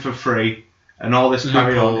sign him for free, and all this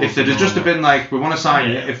carry on, if they'd have just have been like, we want to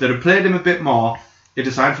sign it, if they'd have played him a bit more, he'd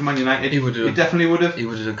have signed for Man United. He would have. He definitely would have. He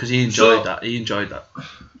would have done because he enjoyed that. He enjoyed that.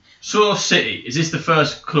 So City, is this the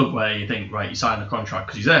first club where you think, right, you sign a contract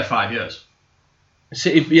because he's there 5 years?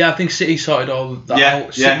 City, yeah, I think City sorted all that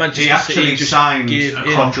out. Manchester he actually City just signed gave a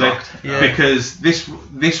in. contract Yeah. because this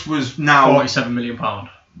was now £47 million.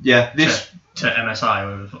 Yeah, this to MSI,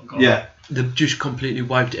 whatever the fuck called. yeah. They've just completely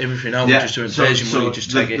wiped everything out. Yeah, Just to invasion money,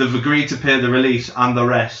 just take it. they've agreed to pay the release and the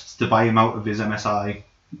rest to buy him out of his MSI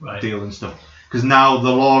Right. deal and stuff. Because now the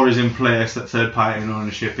law is in place that third party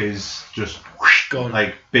ownership is just Gone.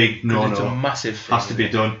 like big It's a no. massive thing, Has to be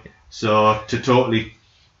isn't it? done. So to totally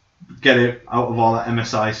get it out of all that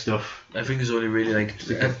MSI stuff. I think there's only really like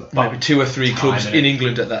Well, maybe 2 or 3 clubs time, in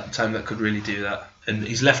England at that time that could really do that, and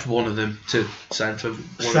he's left one of them to sign for.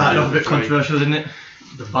 Started off a bit controversial, didn't it?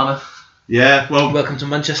 The banner. Yeah, well, Welcome to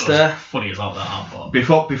Manchester. Funny about that, I thought.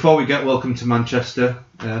 before we get welcome to Manchester,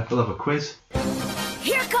 we'll have a quiz.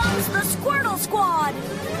 Here comes the Squirtle Squad!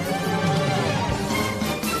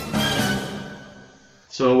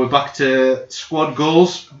 So we're back to squad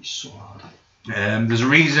goals. It's so hard. There's a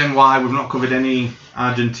reason why we've not covered any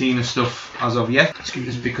Argentina stuff as of yet.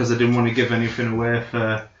 It's because I didn't want to give anything away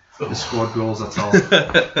for the squad goals, that's all.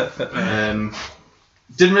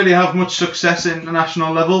 Didn't really have much success at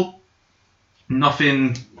international level.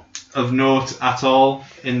 Nothing of note at all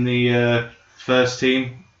in the first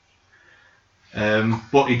team.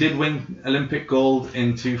 But he did win Olympic gold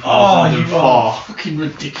in 2004. Oh, fucking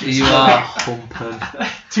ridiculous. You are humping.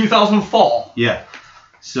 2004. Yeah.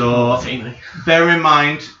 So bear in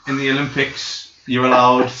mind, in the Olympics, you're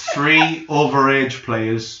allowed 3 overage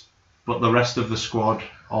players, but the rest of the squad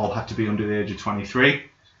all had to be under the age of 23.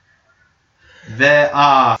 There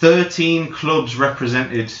are 13 clubs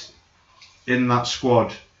represented in that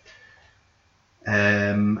squad.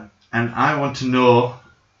 And I want to know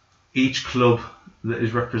each club that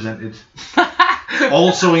is represented.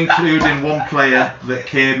 Also including one player that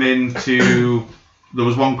came into... There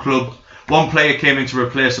was one player came in to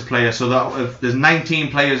replace a player, so that there's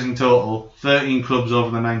 19 players in total, 13 clubs over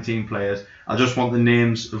the 19 players. I just want the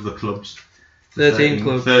names of the clubs. 13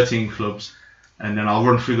 clubs. 13 clubs. And then I'll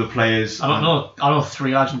run through the players. I don't know. I know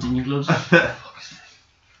 3 Argentinian clubs.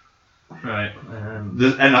 Right.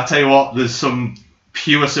 And I tell you what, there's some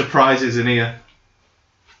pure surprises in here.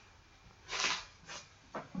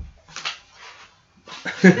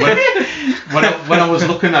 when I was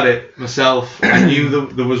looking at it myself, I knew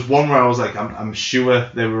there was one where I was like, I'm sure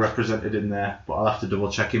they were represented in there, but I'll have to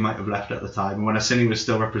double check. He might have left at the time. And when I seen he was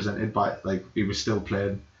still represented by, like, he was still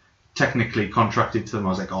playing, technically contracted to them, I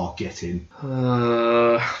was like, oh, get in.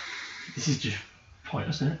 This is just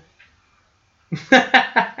pointless, isn't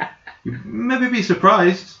it? You'd maybe be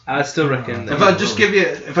surprised. I still reckon. I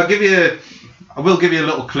will give you a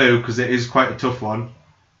little clue because it is quite a tough one.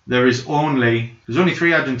 There's only 3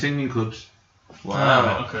 Argentinian clubs.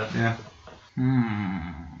 Wow. Okay. Yeah.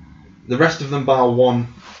 The rest of them, bar one,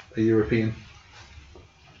 are European.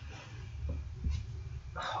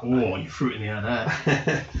 Oh, you fruit in the air there.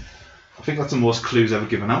 I think that's the most clues ever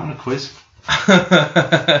given out on a quiz.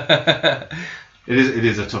 It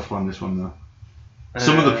is a tough one, this one though.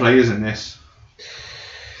 Some of the players in this.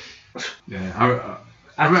 Yeah,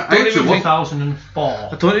 I actually think 2004.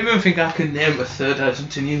 I don't even think I can name a third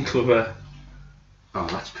Argentinian club. Oh,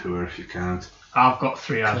 that's poor if you can't. I've got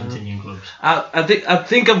 3 Argentinian clubs. I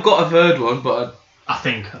think I've got a third one, but I'm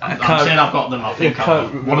saying I've got them. I think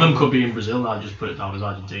one of them could be in Brazil. I'll just put it down as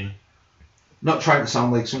Argentina. Not trying to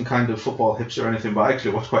sound like some kind of football hipster or anything, but I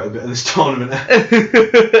actually watched quite a bit of this tournament.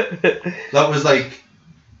 That was like,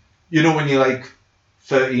 you know, when you're like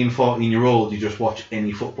 13, 14-year-old, you just watch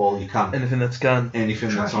any football you can. anything that's gone.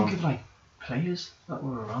 Anything that's Think on. of like players that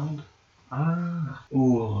were around. Oh,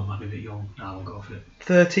 I might be a bit young. Nah, we'll go for it.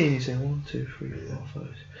 13, you say 1, 2, 3, 4,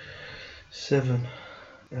 5, 7.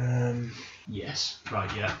 Yes,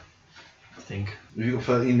 right, yeah. I think. Have you got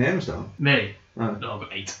 13 names down? Me? Oh. No, I've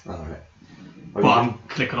got 8. Alright. But I'm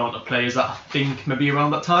clicking on to players that I think maybe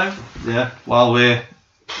around that time. Yeah, while we're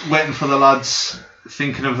waiting for the lads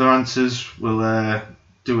thinking of their answers, we'll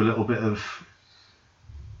do a little bit of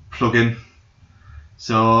plug-in.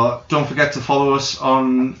 So don't forget to follow us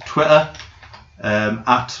on Twitter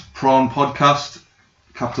at Prawn Podcast,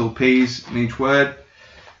 capital P's in each word.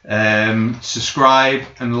 Subscribe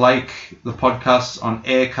and like the podcast on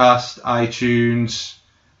Acast, iTunes,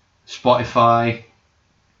 Spotify,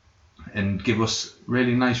 and give us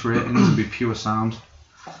really nice ratings and be pure sound.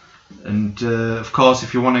 And of course,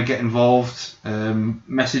 if you want to get involved,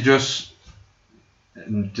 message us.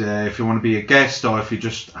 And if you want to be a guest, or if you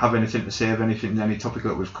just have anything to say of any topic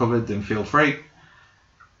that we've covered, then feel free.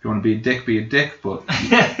 If you want to be a dick, but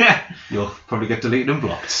you'll probably get deleted and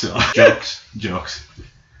blocked. So jokes.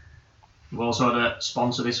 We've also had a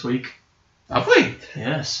sponsor this week. Have we?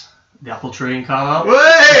 Yes, the Apple Tree in Carlisle. Way!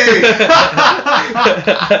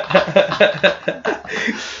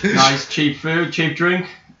 Nice, cheap food, cheap drink.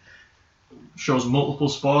 Shows multiple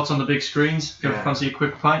sports on the big screens. If you ever fancy a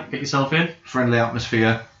quick pint, get yourself in. Friendly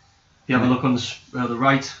atmosphere. If you have a look on the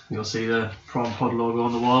right, you'll see the Prawn Pod logo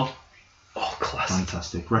on the wall. Oh, class.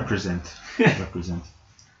 Fantastic. Represent.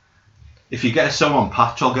 If you get a sew on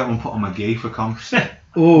patch, I'll get one put on my gi for comps.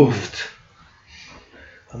 Oofed.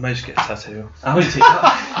 I might just get a tattoo. How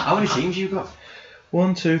many teams you got?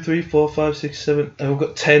 1, 2, 3, 4, 5, 6, 7. I've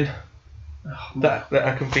got 10 that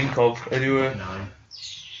I can think of. Anyway. 9.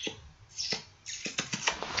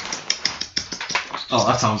 Oh,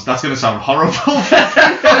 that's going to sound horrible.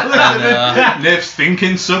 Nave's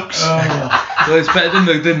thinking sucks. Well, it's better than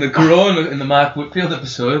the groan in the Mark Whitfield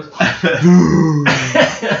episode.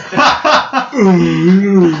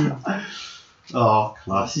 Oh,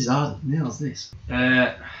 class. This is hard. Nails this.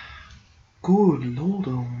 Good Lord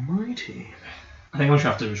Almighty. I think I'm going to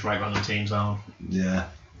have to just write random teams down. Yeah,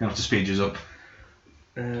 you have to speed yours up.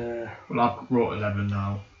 Well, I've wrote 11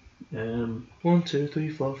 now. 1, 2, 3,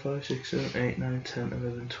 4, 5, 6, 7, 8, 9, 10,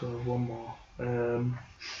 11, 12. One more.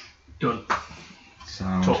 Done.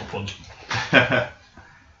 Sound. Total punch.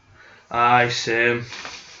 Aye, same.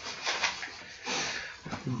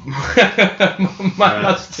 My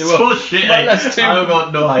last two So shit. my last two, I've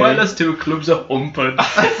got no idea. my last two clubs are humping.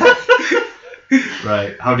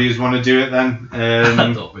 Right, how do you want to do it then?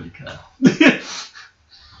 I don't really care.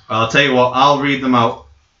 I'll tell you what, I'll read them out.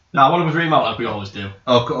 Nah, I want to read them out like we always do.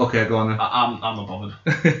 Oh, okay, go on then. I'm not bothered.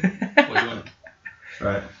 What do you want?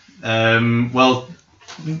 Right. Well,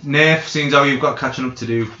 Nath, seeing how you've got catching up to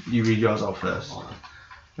do, you read yours out first.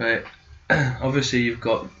 Right. Obviously, you've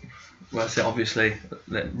got. Well, I say obviously.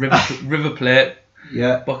 River Plate,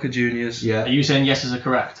 Yeah. Boca Juniors. Are Yeah. you saying yeses are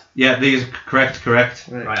correct? Yeah, these are correct.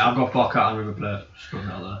 Right, I've got Boca and River Plate. Just put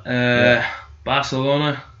that out there.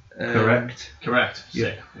 Barcelona. Correct. Correct. Yeah.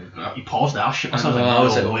 Sick. You paused there. I shit myself. I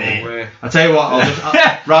was no like, way. way. I'll tell you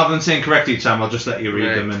what, rather than saying correct each time, I'll just let you read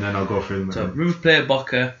Right. them and then I'll go through them So again. River Plate,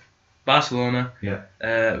 Boca, Barcelona, Yeah.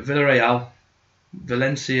 Villarreal,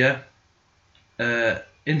 Valencia,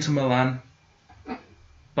 Inter Milan,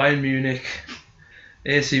 Bayern Munich,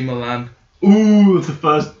 AC Milan, Ooh, it's the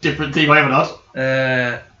first different team I ever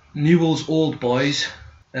had. Newell's Old Boys,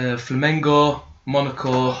 Flamengo,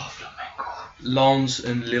 Monaco, Lens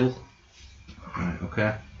and Lille. Right,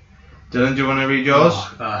 okay. Dylan, do you want to read yours?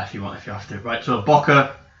 If you have to. Right, so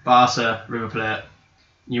Boca, Barca, River Plate,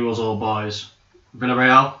 Newell's Old Boys,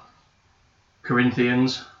 Villarreal,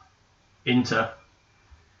 Corinthians, Inter,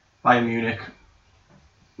 Bayern Munich,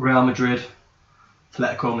 Real Madrid,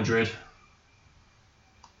 Atletico Madrid,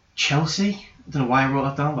 Chelsea. I don't know why I wrote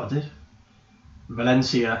that down, but I did.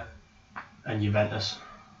 Valencia and Juventus.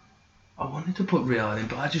 I wanted to put Real in,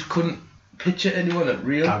 but I just couldn't picture anyone at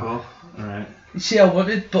Real. Cago. Alright. You see, I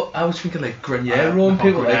wanted, but I was thinking like Graniero and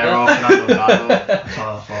people like that. That's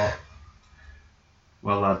all I thought.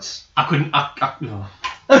 Well, lads. I couldn't. No.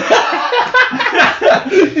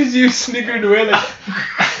 Is you sniggering away like...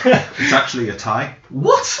 It's actually a tie.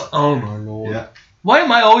 What? Oh my lord. Yeah. Why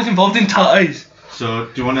am I always involved in ties? So,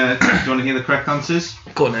 do you want to hear the correct answers?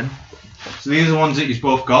 Go on then. So these are the ones that you've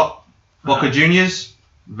both got. Boca Juniors,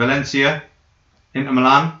 Valencia, Inter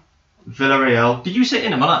Milan, Villarreal, Did you say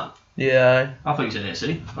Inter Milan? Yeah. I thought you said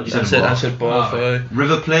AC. Or you I said said- I said both. Oh,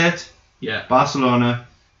 River Plate, Yeah. Barcelona,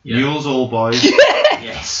 Yeah. Newell's Old Boys,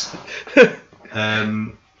 Yes.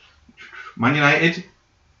 Man United.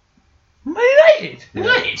 Man United?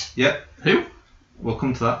 United. Yep, Who? we'll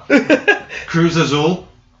come to that. Cruz Azul,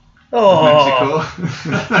 Oh, Mexico.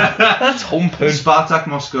 that's humping. Spartak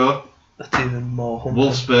Moscow, That's even more humping.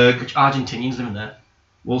 Wolfsburg, Which Argentinians live in there?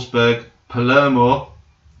 Wolfsburg, Palermo,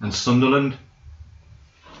 and Sunderland.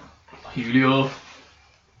 Julio.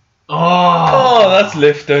 Oh, that's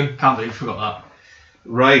lifting. Can't believe I forgot that.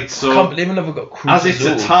 Right, Can't so believe I never got Cruz as it's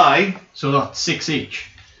a Azul. tie, So that's 6 each.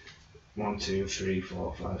 1, 2, 3,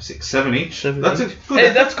 4, 5, 6, 7 each. Seven That's a each. good. Hey,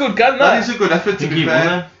 that's good, can that that? is a good effort I to think be he won fair,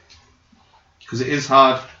 then. because it is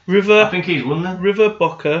hard. I River, think he's won then.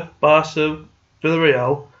 Boca, Barca,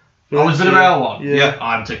 Villarreal. Oh, was Villarreal one? Yeah.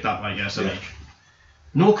 I haven't ticked that right, yeah, 7 Yeah. each.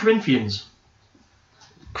 No Corinthians.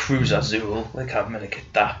 Cruz Azul. I can't make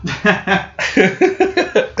that.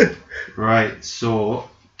 Right, so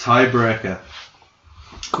tiebreaker.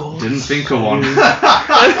 God. Didn't think of one.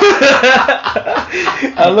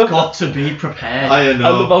 I love Got to be prepared. I know. I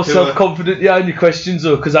love how Who- self-confident you are in your questions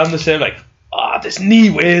though, because I'm the same like, there's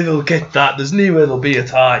no way they'll get that, there's no way there'll be a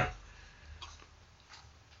tie.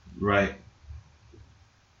 Right.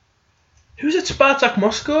 Who's at Spartak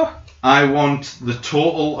Moscow? I want the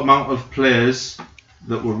total amount of players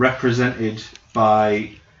that were represented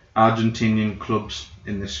by Argentinian clubs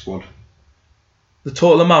in this squad. The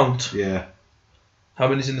total amount? Yeah. How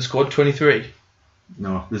many's in the squad? 23?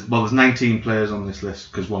 No. There's 19 players on this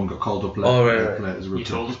list because one got called up later. Oh, right. later as a You rookie.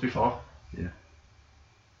 told us before.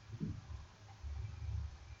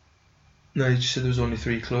 No, you just said there was only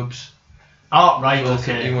 3 clubs. Oh, right, So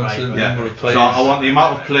okay. he wants Right, to- right. Yeah. Number of So players. I want the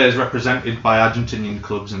amount of players represented by Argentinian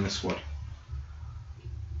clubs in this squad.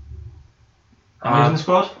 How many's in the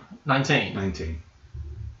squad? 19. 19.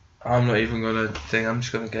 I'm not even going to think, I'm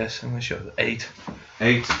just going to guess. I'm going to show 8.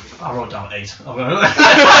 8. I wrote down 8. Oh,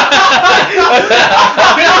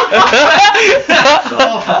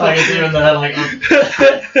 Like you're doing there, like,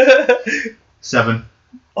 7.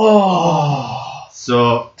 Oh!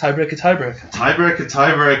 So Tiebreaker.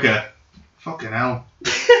 Fucking hell.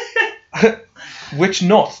 Which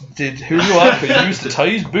knot did Julio Alca use to tie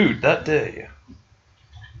his boot that day?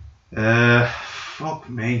 Fuck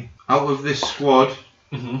me. Out of this squad,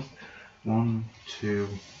 Mhm. 1, 2,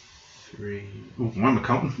 3. Ooh, why am I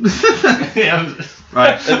counting? Yeah.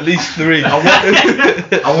 Right. At least 3.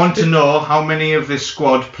 I want to know how many of this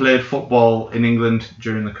squad played football in England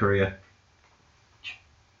during the career.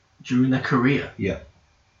 During their career Yeah.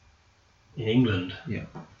 in England,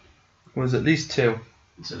 Was at least 2.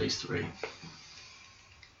 it's at least 3.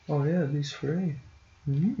 Oh yeah, at least 3.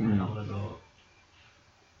 I'm gonna go.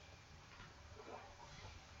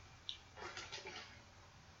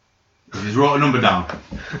 He's wrote a number down.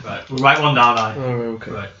 Right, we'll write one down now. Oh,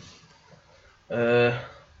 okay. Right.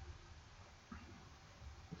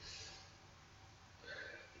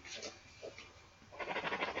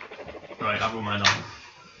 Right, I've got mine on.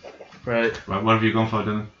 Right. Right, what have you gone for,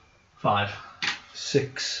 Dylan? 5.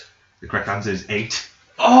 6. The correct answer is 8.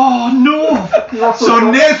 Oh no!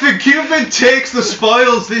 So Nathan Cupid takes the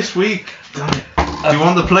spoils this week. Damn it. Do you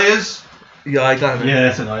want the players? Yeah, I got it. Yeah,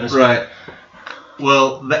 that's annoying. Right.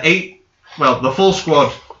 Well, the full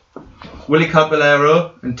squad. Willie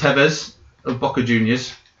Caballero and Tevez of Boca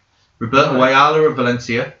Juniors. Roberto Ayala of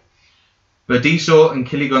Valencia. Berdiso and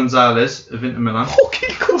Kili Gonzalez of Inter Milan.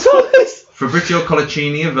 Fucking Gonzalez! Fabrizio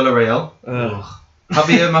Colacini of Villarreal. Ugh.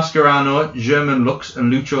 Javier Mascherano, German Lux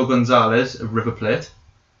and Lucho Gonzalez of River Plate.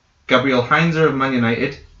 Gabriel Heinze of Man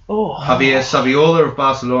United, Oh, Javier Saviola of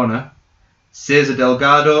Barcelona, Cesar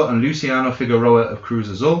Delgado and Luciano Figueroa of Cruz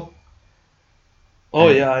Azul. oh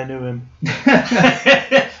yeah, I knew him.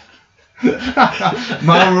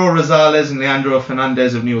 Mauro Rosales and Leandro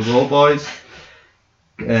Fernandez of Newell's Old Boys,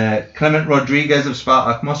 Clement Rodriguez of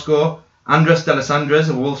Spartak Moscow, Andres Delisandres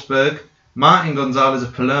of Wolfsburg, Martin Gonzalez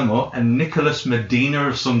of Palermo, and Nicolas Medina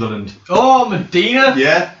of Sunderland. Oh, Medina.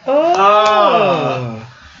 Yeah. Oh.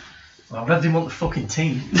 I read him want the fucking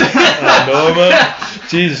team. I know, man.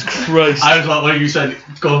 Jesus Christ. I was like, when you said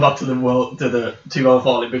going back to the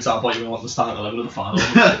 2004 Olympics, I thought you were going to want the starting 11 of the final.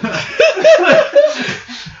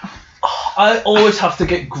 I always have to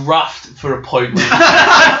get graft for a point.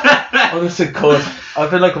 Honestly, cause I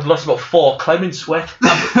feel like I've lost about 4. Climbing sweat.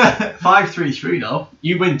 5-3-3 now.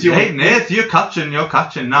 You win 2. Hey, Nath, you're catching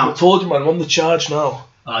I now. told you, man, I'm on the charge now.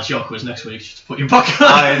 It's your quiz next week, just to put you back on.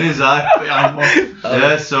 Aye, it is,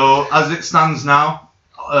 Yeah, so as it stands now,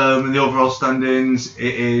 in the overall standings,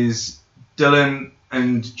 it is Dylan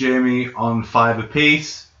and Jamie on 5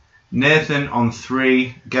 apiece, Nathan on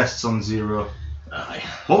 3, guests on 0. Aye.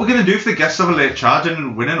 What are we going to do if the guests have a late charge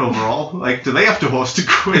and winning overall? Like, do they have to host a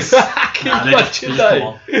quiz? They just come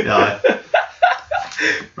on. Yeah.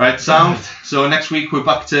 Right, sound. So next week we're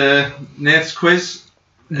back to Nath's quiz.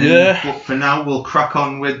 Yeah. But for now, we'll crack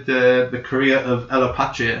on with the career of El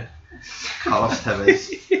Apache, Carlos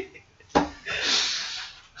Tevez.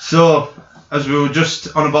 So, as we were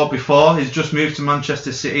just on about before, he's just moved to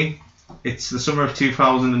Manchester City. It's the summer of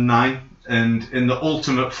 2009, and in the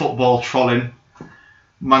ultimate football trolling,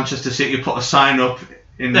 Manchester City put a sign up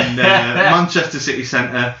in the Manchester City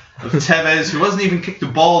Centre of Tevez, who hasn't even kicked a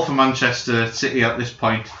ball for Manchester City at this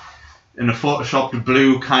point, in a photoshopped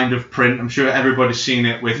blue kind of print. I'm sure everybody's seen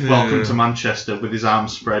it with "Welcome to Manchester" with his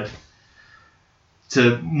arms spread.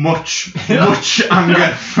 To much anger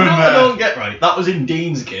from. No, I don't get right. That was in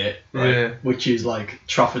Deansgate, right? Yeah. Which is like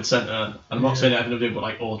Trafford Centre. And I'm not saying anything to do, but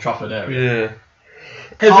like Old Trafford area. Yeah.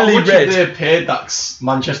 How Heavily much red. have they paid that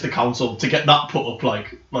Manchester Council to get that put up?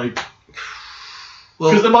 Like,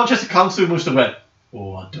 because the Manchester Council must have went,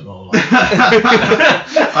 oh, I don't know. Like,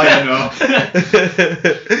 I don't know.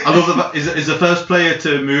 I love that. Is the first player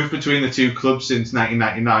to move between the two clubs since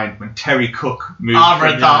 1999 when Terry Cook moved. I've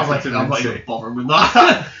read from that. I was United like, to I'm not City. even bothering with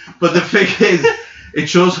that. But the thing is, it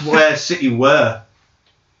shows where City were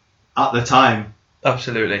at the time.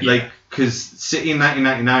 Absolutely. Like, because City in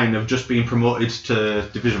 1999 have just been promoted to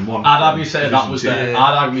Division 1. I'd argue say that was Division their. Two.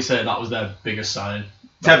 I'd argue say that was their biggest signing.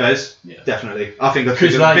 Tevez, Yeah. definitely. I think that's 'Cause,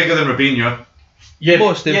 bigger, like- bigger than Robinho. Yeah,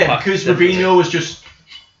 Most impact, because definitely. Robinho was just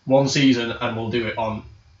one season, and we'll do it on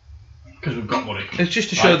because we've got money. It's just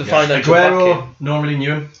to show Right, the yeah. financial backing. Aguero, no one really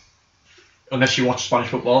knew him unless you watch Spanish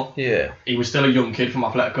football. Yeah. He was still a young kid from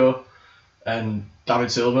Atletico, and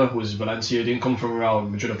David Silva was Valencia. Didn't come from Real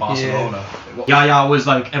Madrid or Barcelona. Yeah, was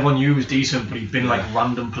like everyone knew he was decent, but he'd been like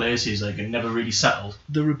random places, like and never really settled.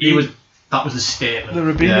 That was a statement. The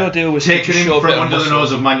Robinho deal was taking to him show a from bit of under the muscle.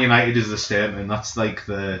 nose of Man United is the statement. That's like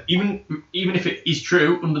the. Even if it is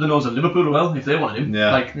true, under the nose of Liverpool as well, if they wanted him,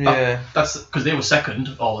 Yeah. like Yeah. that's because they were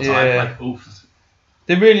second all the time. Yeah. Like, oof.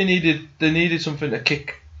 They really needed something to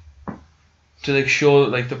kick to like show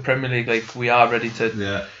like the Premier League like we are ready to.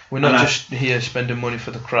 Yeah. We're not And just here spending money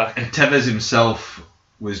for the crack. And Tevez himself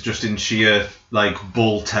was just in sheer like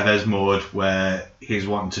bull Tevez mode where he's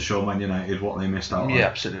wanting to show Man United what they missed out on. Yeah,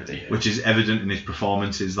 absolutely. Which is evident in his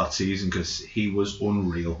performances that season because he was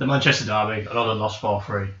unreal. The Manchester derby, I know they lost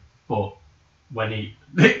 4-3, but when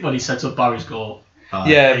he sets up Barry's goal,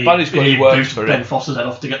 Yeah, Barry's got he to work boots for Ben it. Foster's head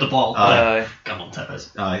off to get the ball. Aye. Come on,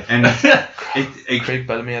 Tevez. Aye. And Craig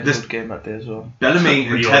Bellamy had a This- good game that day as well. Bellamy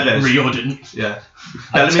and Tevez. Rio didn't. Yeah.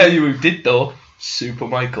 I'll tell you who did though. Super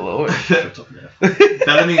Michael Owen.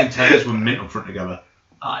 Bellamy and Tevez were mint up front together.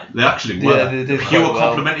 Aye. They actually were. Yeah, they did Pure quite well.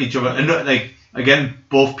 complement each other. And like again,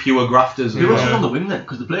 both pure grafters. Who else was on the wing then?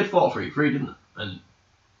 Because they played 4-3-3, didn't they? And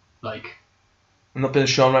like, I'm not being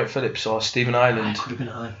Sean Wright Phillips or Stephen Ireland. could have been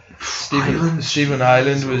high. Stephen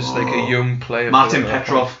Ireland was like a young player. Martin for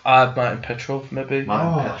Petrov. Martin Petrov, maybe.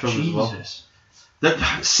 Martin Petrov as well. Jesus.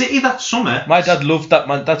 That City that summer. My dad loved that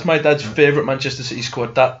man. That's my dad's favourite Manchester City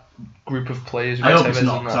squad. That group of players. I with hope it's Tevez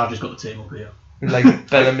not, and because that. I've just got the team up here. Like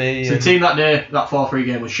Bellamy. So the and- team that day, that 4-3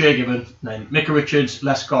 game, was Shea Given, then Micah Richards,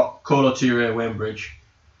 Lescott, Colo Touré, Wayne Bridge,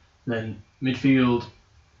 then midfield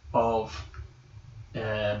of three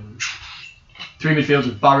midfields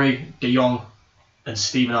with Barry, De Jong, and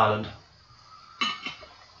Stephen Ireland.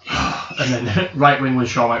 And then right wing was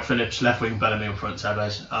Sean Wright Phillips, left wing Bellamy up front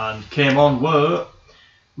Tevez, and came on were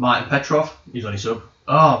Martin Petrov, he's only sub.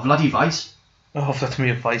 Oh, Vladdy Weiss. Oh, that's me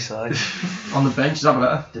advice, side. On the bench,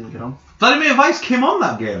 Zabaleta didn't get on. Vladimir Weiss came on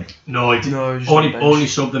that game. No, he didn't. No, he was on the bench. Only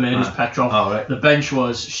subbed them in as Petrov. Oh, right. The bench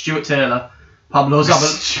was Stuart Taylor, Pablo Taylor.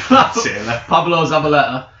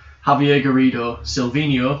 Zabaleta, Javier Garrido,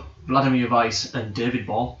 Silvinho, Vladimir Weiss, and David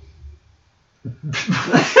Ball.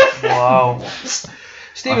 Wow.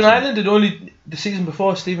 Stephen Ireland had only the season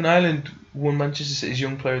before. Stephen Ireland won Manchester City's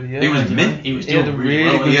Young Player of the Year. He was mint. He was He had doing a really really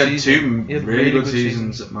well. good He had season. two really good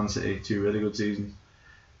seasons at Man City. 2 really good seasons.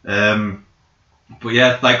 But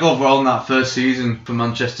yeah, like overall in that first season for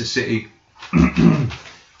Manchester City,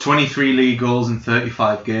 23 league goals in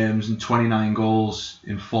 35 games and 29 goals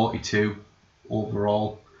in 42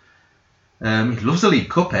 overall. He loves the League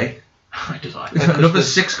Cup, eh? Does I? Another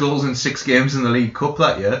 6 goals in 6 games in the League Cup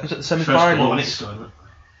that year. Was it the First goal, wasn't semi-finals? it, wasn't it?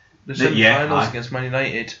 The semi-finals Yeah, against Man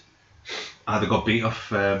United. They got beat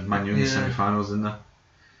off Man U in the semi-finals, didn't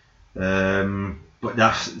they? But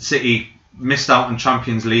that City missed out on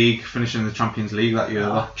Champions League, finishing the Champions League that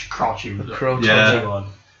year. Crouchy. Crouchy. Yeah. One.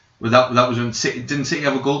 Well, that was when City didn't City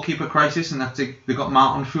have a goalkeeper crisis, and they got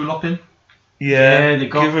Martin Fulop in. Yeah, they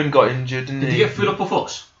got- Given got injured, didn't Did he? you get food up off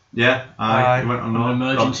us? Yeah, Aye. he went on An loan.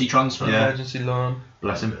 emergency transfer. Yeah. Emergency loan.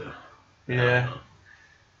 Bless him. Yeah.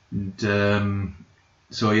 And,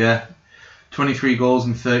 so yeah, 23 goals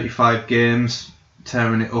in 35 games,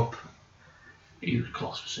 tearing it up. He was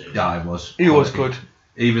class for City. Yeah, he was. He was good.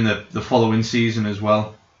 Even the following season as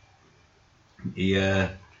well. He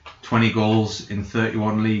 20 goals in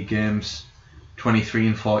 31 league games, 23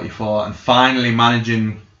 in 44, and finally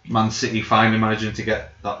managing to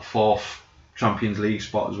get that 4th Champions League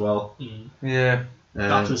spot as well. Yeah.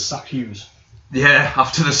 After the sack Hughes. Yeah,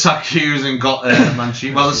 after the sack Hughes and got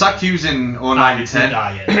Mancini. Well, the sack Hughes in 09-10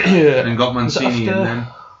 Yeah. and got Mancini in after- then.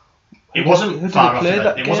 It Who wasn't did far they off. play To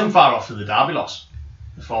that it wasn't game? far off to the Derby loss.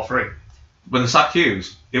 The 4-3. When the sack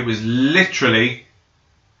Hughes, it was literally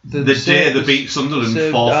the day they beat Sunderland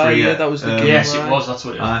 4-3. Yeah, that was the game. Yes, right. it was. That's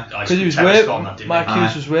what it was. Because he was Tevez scored waving. that, didn't Mark he?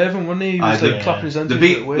 Hughes was waving, wasn't he? He was like clapping his hands. They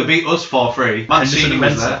beat us 4-3. Mancini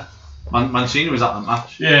was there. Mancini was at the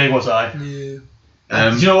match. Yeah, he was. Yeah.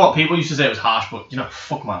 Do you know what? People used to say it was harsh, but you know,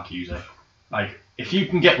 fuck Mark Hughes. Eh? Like, if you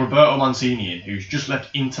can get Roberto Mancini in, who's just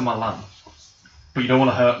left Inter Milan, but you don't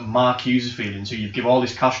want to hurt Mark Hughes' feelings, who you give all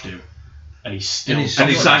this cash to, and he's still. And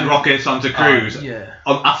he signed Roque Santa Cruz. Yeah.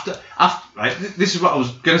 After right, this is what I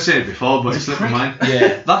was going to say before, but it slipped my mind.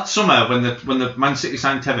 Yeah. That summer, when the Man City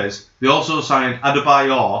signed Tevez, they also signed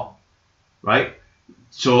Adebayor, right?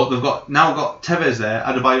 So they've now got Tevez there,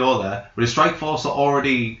 Adebayor there, but the strike force that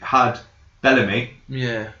already had Bellamy.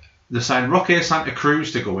 Yeah. They signed Roque Santa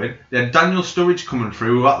Cruz to go in. They had Daniel Sturridge coming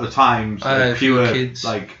through, who at the time, pure kids.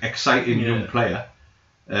 like exciting young player.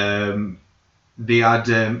 They had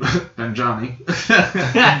Benjani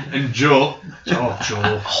and Joe. Oh,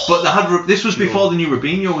 Joe. But they had this was before they knew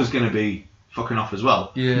Robinho was going to be fucking off as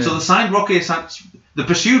well. Yeah. So they signed they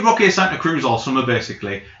pursued Roque Santa Cruz all summer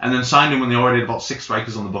basically, and then signed him when they already had about 6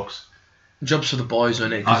 strikers on the books. Jobs for the boys,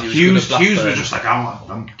 wasn't it? Hughes was just like,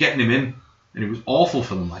 I'm getting him in, and it was awful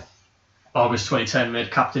for them. Like, August 2010, made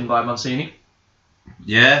captain by Mancini.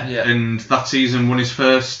 yeah, Yeah. and that season won his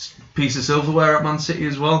first piece of silverware at Man City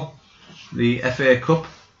as well, the FA Cup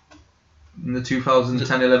in the 2010-11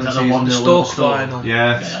 That's a season. 1-0 Stoke Stoke. final.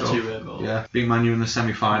 Yeah, Yeah, Stoke. 2 goals. Yeah, beat Man U in the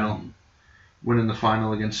semi-final, winning the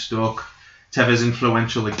final against Stoke. Tevez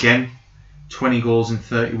influential again, 20 goals in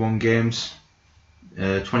 31 games,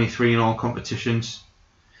 23 in all competitions.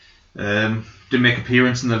 Didn't make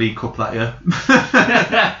appearance in the League Cup that year.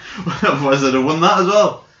 Otherwise they'd have won that as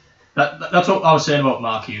well. That's what I was saying about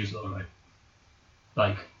Mark Hughes, though, right?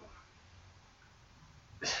 Like,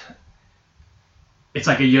 it's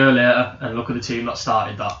like a year later, and look at the team that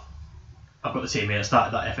started that. I've got the team here that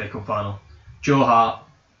started that FA Cup final. Joe Hart,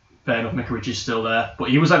 fair enough, Micah Richards still there, but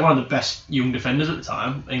he was like one of the best young defenders at the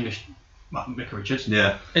time, English Micah Richards.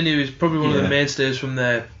 Yeah. And he was probably one of the mainstays from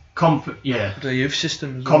their the youth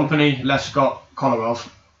system as well. Company, Lescott, Kolarov,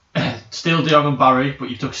 still De Jong and Barry, but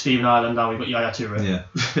you've took Stephen Ireland down, we've got Yaya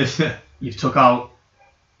Toure. Yeah. You've took out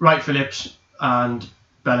Wright Phillips and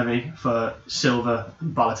Bellamy for Silva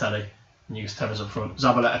and Balotelli, and you used Tevez up front.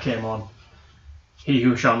 Zabaleta came on. He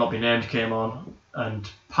who shall not be named came on, and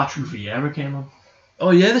Patrick Vieira came on.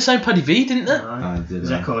 Oh yeah, they signed Paddy V, didn't they? I did.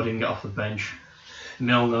 Zeko didn't get off the bench.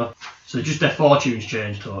 Milner. So just their fortunes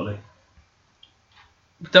changed totally.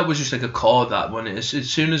 That was just like a core, that one. As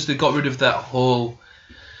soon as they got rid of that whole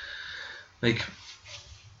like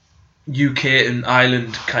UK and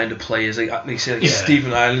Ireland kind of players, like they say, like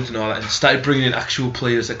Stephen Ireland and all that, and started bringing in actual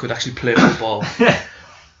players that could actually play football.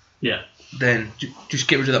 Yeah. Then just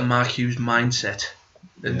get rid of that Mark Hughes mindset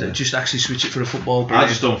and just actually switch it for a football. I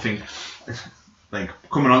just don't think like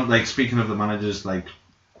coming on, like speaking of the managers, like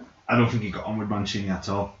I don't think he got on with Mancini at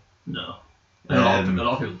all. No. A lot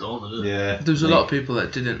of people don't, does it? Yeah. There's a lot of people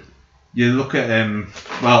that didn't. You look at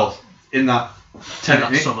well, in that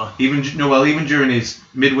summer. even during his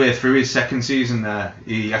midway through his second season there,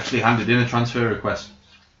 he actually handed in a transfer request.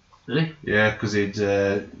 Did he? Yeah, because he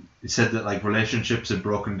said that like relationships had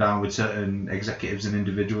broken down with certain executives and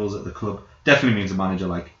individuals at the club. Definitely means the manager,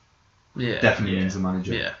 like. Yeah. Definitely means the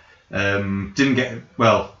manager. Yeah. Didn't get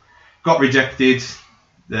got rejected.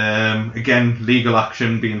 Again, legal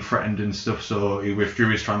action, being threatened and stuff. So he withdrew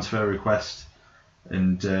his transfer request,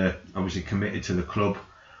 and obviously committed to the club.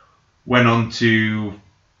 Went on to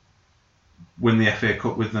win the FA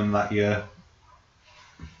Cup with them that year.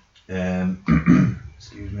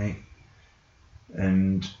 Excuse me.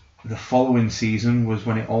 And the following season was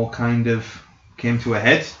when it all kind of came to a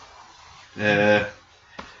head.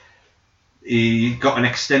 He got an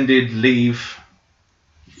extended leave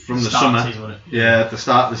from the summer. Yeah, at the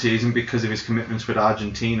start of the season because of his commitments with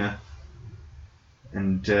Argentina.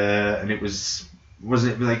 And it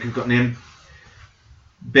wasn't it like we got named.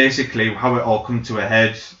 Basically, how it all come to a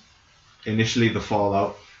head. Initially, the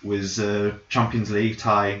fallout was a Champions League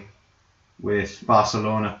tie with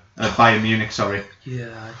Bayern Munich. Sorry.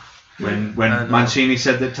 Yeah. When Mancini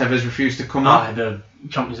said that Tevez refused to come up. The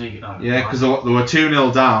Champions League. Yeah, because they were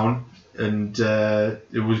 2-0 down, and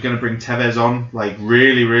it was going to bring Tevez on like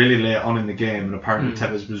really, really late on in the game, and apparently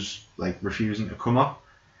Tevez was like refusing to come up,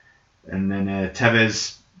 and then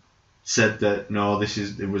Tevez said that no,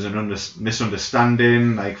 it was an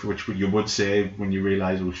misunderstanding, like which you would say when you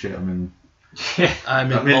realise, oh shit, I'm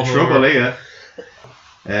in trouble here.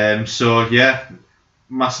 So yeah,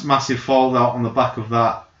 massive fallout on the back of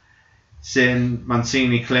that. Saying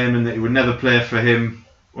Mancini claiming that he would never play for him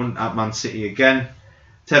at Man City again.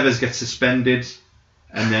 Tevez gets suspended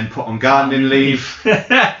and then put on gardening leave.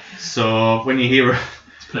 So when you hear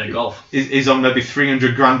he's playing golf, he's on maybe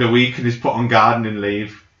 300 grand a week and he's put on gardening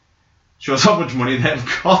leave. Shows how much money they've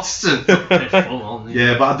got.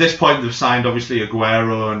 Yeah, but at this point they've signed obviously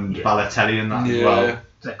Aguero and Balotelli and that as well.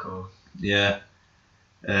 Deco. Yeah.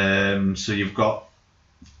 So you've got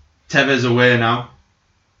Tevez away now.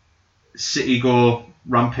 City go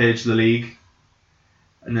rampage the league,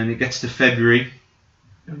 and then it gets to February,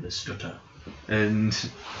 and the stutter. And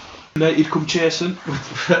United come chasing.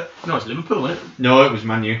 No, it's Liverpool, wasn't it? No, it was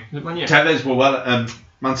Man U. Tevez were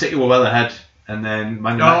Man City were well ahead, and then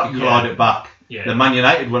Man United clawed it back. Yeah. Then Man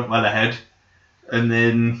United went well ahead, and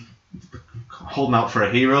then holding out for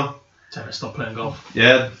a hero. Tevez stopped playing golf.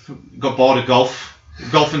 Yeah, got bored of golf.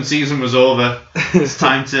 Golfing season was over. It's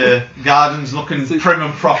time to gardens looking prim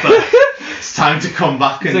and proper. It's time to come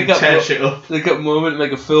back and tear shit up. Like that moment,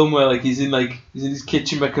 like a film where like he's in his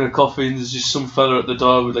kitchen making a coffee and there's just some fella at the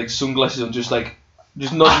door with like sunglasses on, just nodding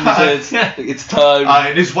his head. Like, it's time.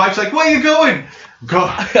 And his wife's like, "Where are you going?" I'm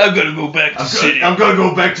gonna go back to City. I'm gonna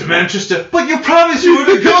go back to Manchester. But you promised you were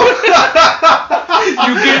to go.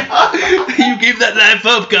 You gave that life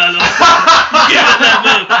up, Carlos. You gave that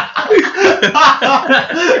life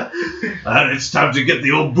up. And it's time to get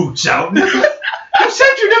the old boots out. You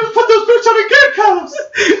said you never put those boots on again, Carlos.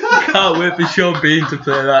 Can't wait for Sean Bean to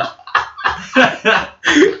play that.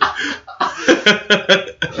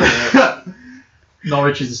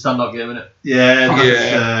 Norwich is the standout game, isn't it?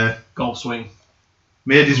 Yeah. Golf swing.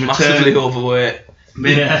 Made his massively return. Overweight. He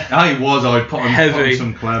was. I would put on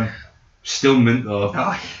some clem. Still mint though.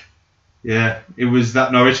 Oh. Yeah, it was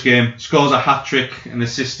that Norwich game. Scores a hat trick and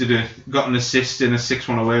got an assist in a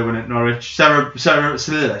 6-1 away win at Norwich.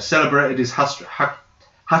 Celebrated his hat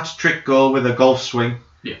trick goal with a golf swing.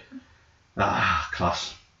 Yeah.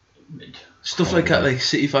 Class. Stuff like that, like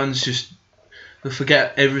City fans they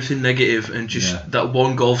forget everything negative and that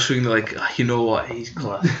one golf swing. They're like, you know what, he's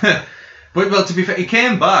class. But to be fair, he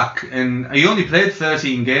came back and he only played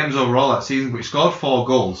 13 games overall that season, but he scored 4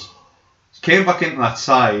 goals. He came back into that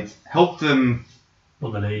side, helped them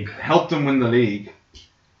win the league. Win the league,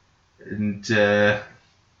 and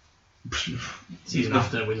season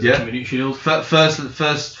after wins the Community Shield.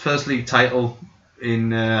 First league title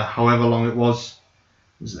in however long it was.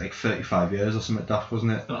 It was like 35 years or something daft,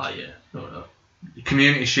 wasn't it? Oh yeah, no.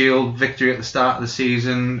 Community Shield victory at the start of the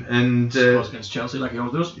season, and scores against Chelsea like he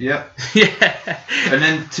always does. Yeah. And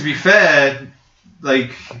then to be fair,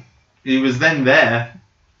 like he was then there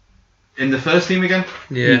in the first team again.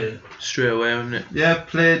 Yeah. Straight away, wasn't it? Yeah,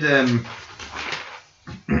 played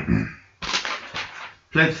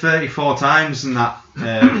 34 times in that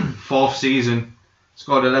 4th season.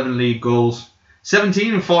 Scored 11 league goals,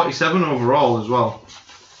 17 and 47 overall as well.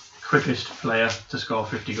 Quickest player to score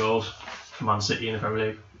 50 goals for Man City in the Premier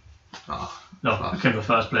League. No, became the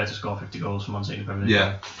first player to score 50 goals for Man City in the Premier League.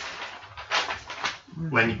 Yeah.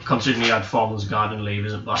 When considering he had Formula's garden leave,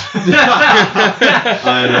 isn't bad.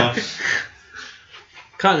 I know.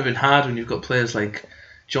 Can't have been hard when you've got players like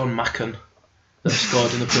John Macken that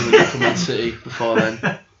scored in the Premier League for Man City before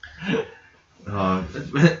then.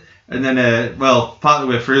 And then, part of the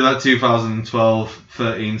way through that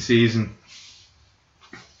 2012-13 season,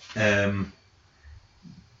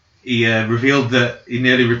 he revealed that he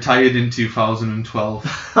nearly retired in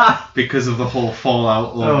 2012 because of the whole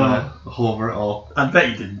fallout over it all. I bet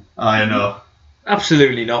he didn't. I know.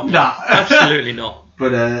 Absolutely not. Nah. Absolutely not.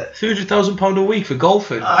 But £300,000 a week for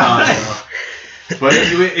golfing. I know. But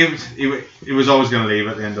he was always going to leave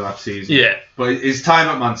at the end of that season. Yeah. But his time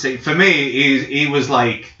at Man City, for me, he was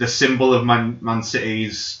like the symbol of Man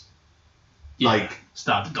City's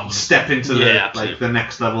Start to dominate. step into the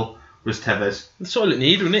next level was Tevez. That's all it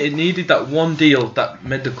needed, wasn't it? It needed that one deal that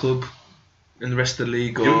made the club and the rest of the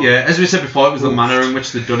league go. Yeah, as we said before, it was the manner in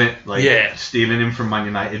which they'd done it. Yeah. Stealing him from Man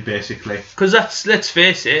United, basically. Because let's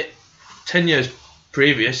face it, 10 years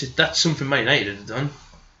previous, that's something Man United had done.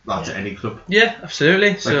 That's at any club. Yeah,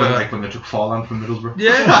 absolutely. Like when they took Forlan from Middlesbrough.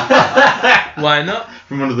 Yeah. Why not?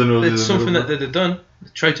 From one of the noses. It's something that they'd have done. They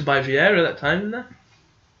tried to buy Vieira at that time, didn't they?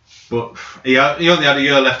 But he only had a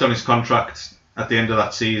year left on his contract at the end of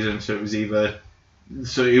that season, so it was either.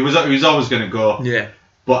 So he was always going to go. Yeah.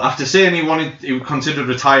 But after saying he considered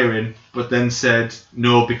retiring, but then said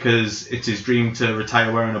no because it's his dream to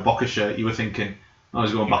retire wearing a Boca shirt, you were thinking, I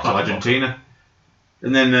was going back to Argentina.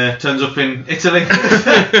 And then turns up in Italy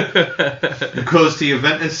and goes to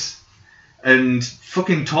Juventus and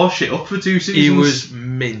fucking tore shit up for 2 seasons. He was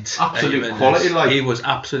mint. Absolute quality. He was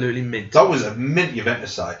absolutely mint. That was a mint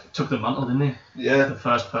Juventus side. Took the mantle, didn't he? Yeah. The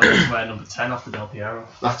first person to wear number 10 after Del Piero.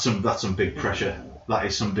 That's some big pressure. That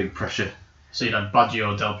is some big pressure. So you'd had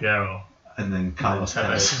Baggio, Del Piero, and then Carlos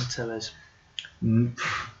Tevez.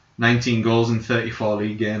 19 goals in 34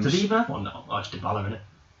 league games. Did he even have one? No, that's Dybala, innit?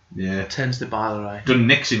 Yeah. 10's the Dybala, right? Done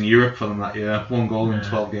nicks in Europe for them that year. 1 goal in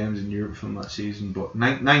 12 games in Europe for them that season. But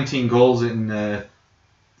 19 goals in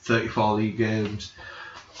 34 league games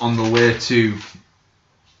on the way to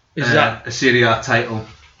that a Serie A title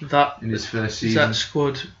that in his first is season. that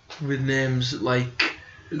squad with names like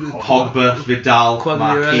Pogba, Vidal,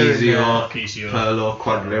 Quagliarella, Marquisio, Pirlo,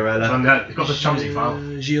 Quagliarella. And he got the Champions League final.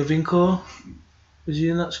 Giovinco, was he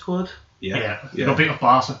in that squad? Yeah. He got beat off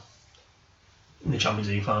Barca in the Champions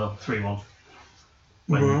League final, 3-1.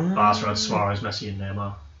 When Barca had Suarez, Messi and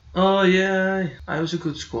Neymar. Oh yeah, that was a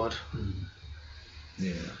good squad.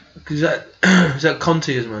 Yeah. Because was that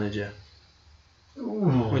Conte as manager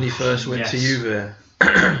when he first went to Juve?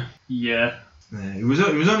 Yeah. He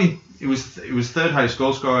was third highest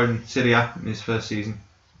goal scorer in Serie A in his first season.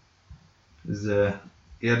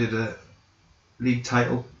 He added a league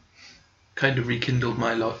title. Kind of rekindled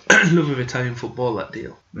my love of Italian football, that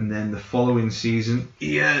deal. And then the following season,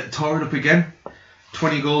 he tore it up again.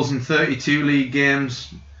 20 goals in 32 league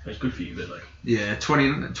games. It's good for you, but like. Yeah,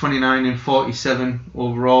 29 in 47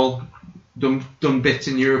 overall. Done bits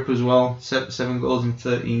in Europe as well. 7 goals in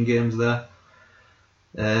 13 games there.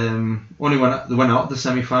 Only they went out the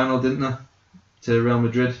semi-final, didn't they? To Real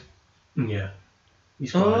Madrid. Yeah. He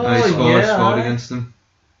scored against them.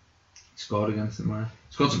 Scored against them, man.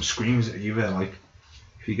 Scored some screams at Juve. Like,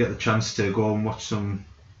 if you get the chance to go and watch some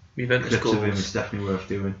Juventus clips goals of him, it's definitely worth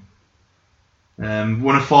doing.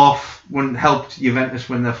 Helped Juventus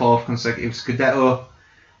win their 4th consecutive Scudetto,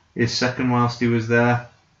 his 2nd whilst he was there.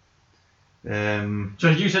 So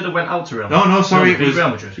you said they went out to Real Madrid? No, sorry, it was Real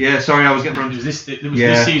Madrid. Yeah, sorry, I was getting wrong. It was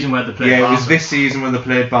this season where they played Barca. Yeah, it was this season when they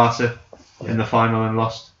played Barca in the final and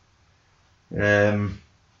lost.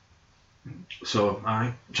 So,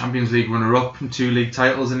 Champions League runner-up and 2 league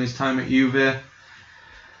titles in his time at Juve.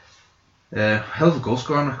 Hell of a goal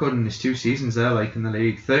scoring record in his 2 seasons there, like in the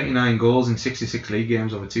league. 39 goals in 66 league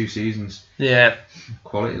games over 2 seasons. Yeah.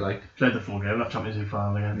 Quality, like. Played the full game, that Champions League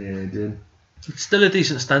final again. Yeah, he did. It's still a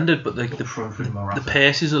decent standard, but like the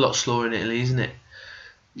pace is a lot slower in Italy, isn't it?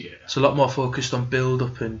 Yeah. It's a lot more focused on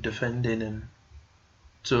build-up and defending, and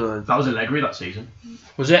so. That was Allegri that season.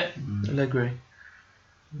 Was it? Allegri.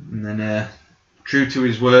 And then, true to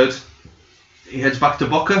his word, he heads back to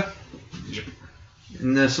Boca. Yep.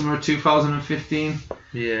 In the summer of 2015.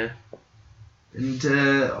 Yeah. And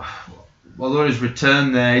although his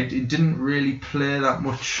return there, he didn't really play that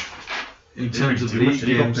much in terms of league games.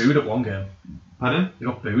 He got booed at one game. Pardon? He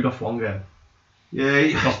got booed off one game. Yeah.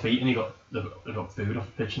 He got beaten, they got booed off the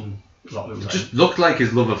pitch, and a lot of it was just looked like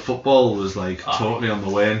his love of football was like totally on the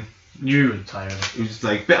wane. Knew he was tired. He was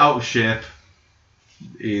like a bit out of shape.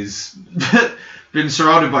 He's been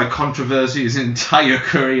surrounded by controversy his entire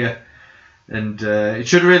career, and it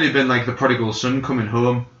should have really been like the prodigal son coming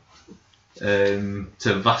home to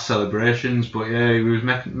vast celebrations. But yeah, he was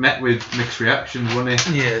met with mixed reactions, wasn't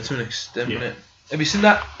he? Yeah, to an extent, wasn't it? Have you seen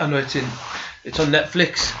that? I know it's on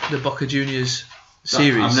Netflix, the Boca Juniors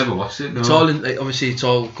series. I've never watched it. No. It's all in, like, obviously it's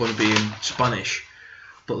all going to be in Spanish,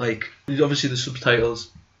 but like obviously the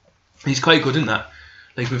subtitles. He's quite good in that.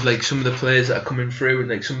 Like with like some of the players that are coming through and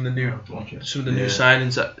like some of the new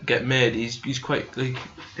signings that get made. He's quite like.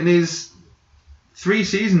 In his 3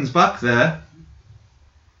 seasons back there,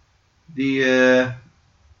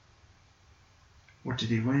 what did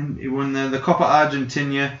he win? He won the Copa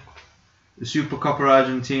Argentina, the Super Copa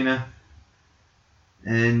Argentina,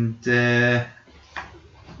 and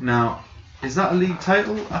now is that a league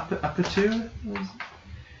title? Apertura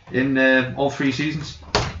in all 3 seasons.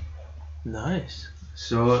 Nice.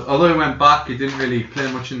 So although he went back, he didn't really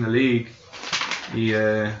play much in the league. He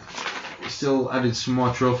still added some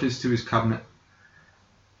more trophies to his cabinet.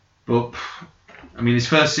 But I mean, his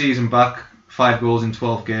first season back, 5 goals in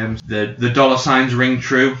 12 games. The dollar signs ring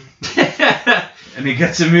true, and he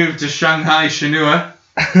gets a move to Shanghai Shenhua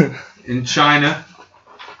in China,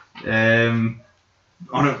 on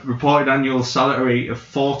a reported annual salary of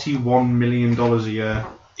 $41 million a year.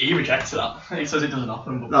 He rejects that. He says it doesn't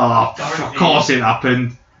happen. But of course it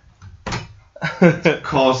happened. Of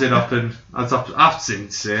course it happened. That's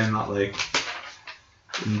insane. That like,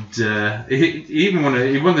 and he even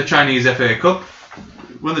won the Chinese FA Cup.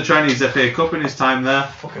 Won the Chinese FA Cup in his time there.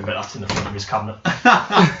 Fucking bet that's in the front of his cabinet.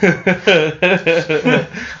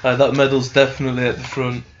 That medal's definitely at the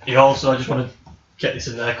front. He also, I just want to get this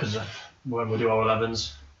in there because when we do our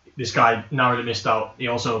 11s, this guy narrowly missed out. He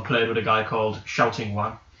also played with a guy called Shouting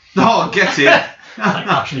Wang. Oh, get it! Like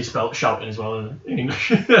actually spelt shouting as well in English.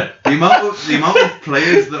 The amount of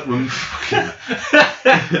players that were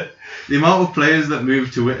the amount of players that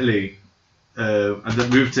moved to Italy and that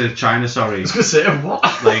moved to China. Sorry, I was gonna say what?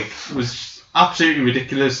 Like, was absolutely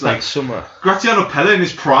ridiculous. Like summer. Graziano Pelle in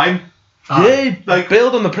his prime. Yeah, like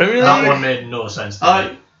build on the Premier League. That one made no sense to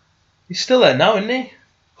me. He's still there now, isn't he?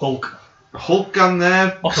 Hulk gone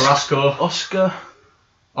there. Carrasco.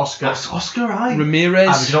 Oscar, right?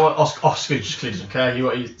 Ramirez. You know what? Oscar just clearly doesn't care.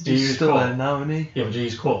 He's still there now, isn't he? Yeah, but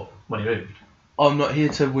he's caught when he moved. I'm not here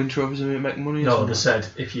to win trophies and make money. No, they said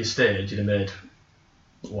if you stayed, you'd have made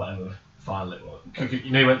whatever final it was. You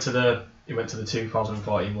know, he went to the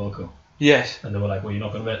 2014 World Cup. Yes. And they were like, well, you're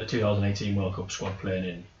not going to make the 2018 World Cup squad playing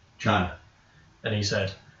in China. And he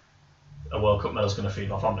said, a World Cup medal's going to feed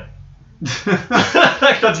my family.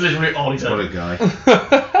 That's literally all he said. What a guy.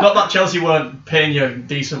 Not that Chelsea weren't paying you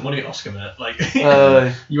decent money, Oscar, mate. Like,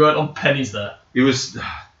 you weren't on pennies there. He was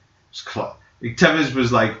Tevez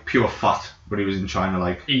was like pure fat when he was in China.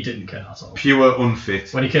 Like, he didn't care at all. Pure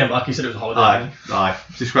unfit. When he came back, he said it was a holiday. Aye.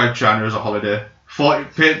 Described China as a holiday.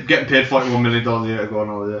 Getting paid $41 million a year to go on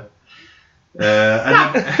holiday.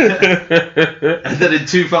 And then in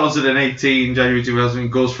 2018, January 2000, he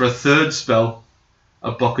goes for a 3rd spell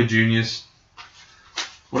at Boca Juniors.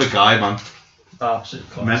 What a guy, man! Absolute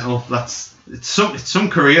class. Mental. It's some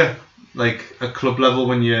career, like at club level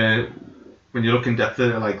when you look in depth at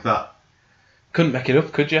it like that. Couldn't make it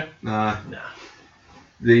up, could you? Nah.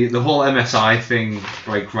 The whole MSI thing,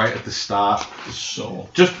 like right at the start, so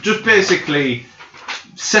just basically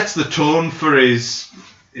sets the tone for his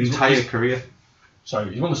entire career.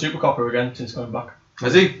 Sorry, he's won the Super Copper again since coming back.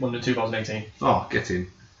 Has he? Won in 2018. Oh, get in.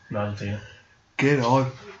 In Argentina. Get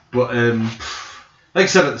on. But like I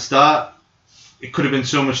said at the start, it could have been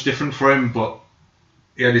so much different for him, but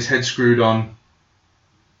he had his head screwed on.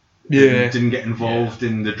 Yeah. Didn't get involved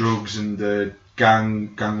in the drugs and the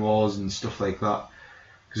gang wars and stuff like that.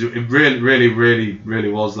 Because it really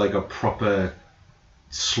was like a proper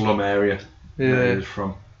slum area where he was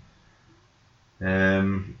from.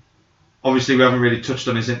 Obviously, we haven't really touched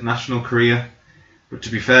on his international career, but to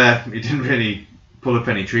be fair, he didn't really pull up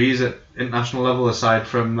any trees at international level aside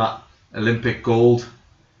from that Olympic gold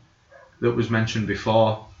that was mentioned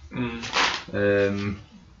before. It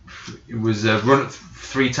was a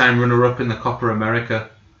 3-time runner-up in the Copa America,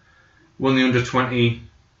 won the under-20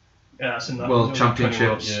 World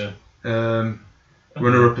Championships,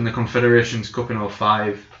 runner-up in the Confederations Cup in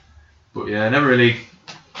 2005. But yeah, never really.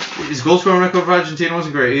 His goal scoring record for Argentina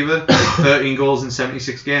wasn't great either. 13 goals in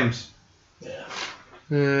 76 games. Yeah.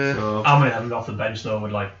 So, How many of them off the bench though?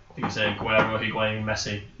 With like you say, Guerrero, Higuain,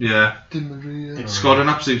 Messi. Yeah. Di Maria. Scored an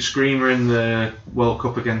absolute screamer in the World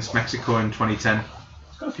Cup against Mexico in 2010.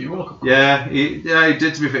 He's got a few World Cup. Yeah, he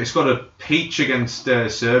did. To be fair, he scored a peach against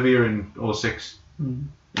Serbia in 2006.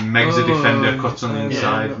 and Meg's a defender, cuts on the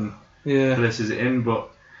inside and Yeah. places it in. But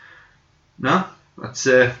no, that's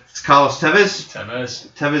it's Carlos Tevez.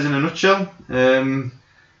 Tevez in a nutshell.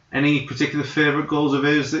 Any particular favourite goals of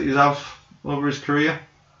his that you have over his career?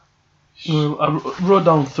 I wrote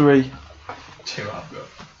down 3. 2 I've got.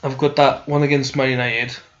 I've got that one against Man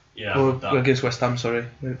United. Yeah, Or I've got that. against West Ham, sorry.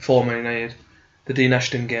 For Man United. The Dean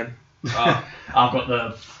Ashton game. I've got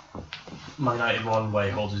the Man United one where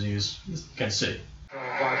he holds his ears against City.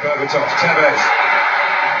 By Berbatov, Tevez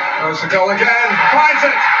goes for goal again, finds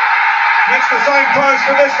it, hits the same post,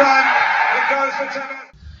 but this time it goes for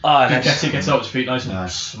Tevez. He gets out his feet nice and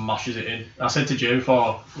smashes it in. I said to Joe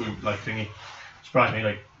before, surprised me,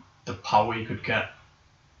 like the power he could get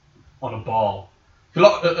on a ball.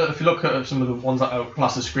 If you look at some of the ones that are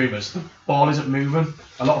classed as screamers, the ball isn't moving.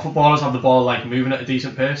 A lot of footballers have the ball like moving at a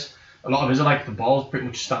decent pace. A lot of his are like the ball's pretty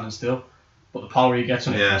much standing still. But the power he gets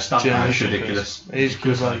on it is standing it's still. ridiculous. It is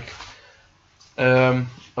good. Like,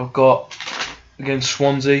 I've got against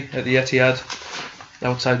Swansea at the Etihad,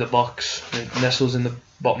 outside the box. It nestles in the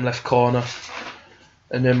bottom left corner.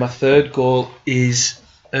 And then my third goal is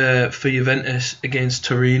for Juventus against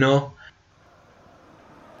Torino.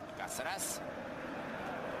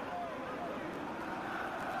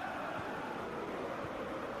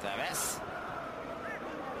 Tevez.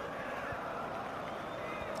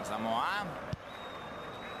 Samoa.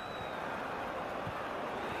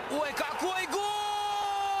 Ой, какой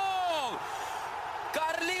гол!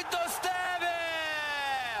 Carlitos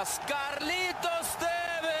Tevez! Carlitos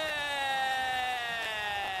Tevez!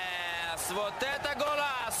 Вот это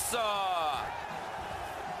голассо!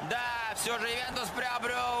 Да, все же Ювентус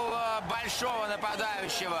приобрел большого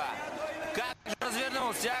нападающего. Как же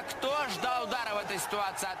развернулся? Кто ждал удара в этой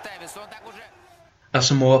ситуации от Тевеса? Он так уже...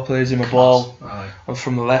 Asamoah plays him a ball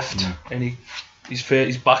from the left, and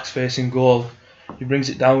his back's facing goal. He brings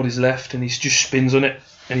it down with his left, and he just spins on it,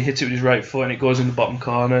 and he hits it with his right foot, and it goes in the bottom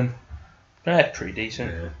corner. And, pretty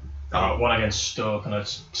decent. One against Stoke, and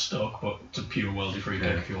it's Stoke, but it's a pure worldly free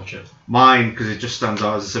kick if you watch it. Mine, because it just stands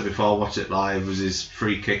out, as I said before, I watched it live, was his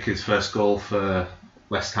free kick, his first goal for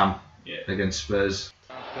West Ham against Spurs.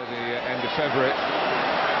 After the end of February,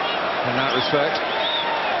 in that respect.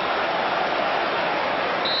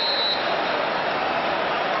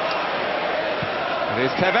 It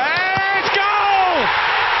is Tevez, goal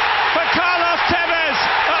for Carlos Tevez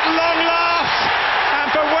at long last, and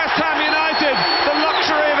for West Ham United, the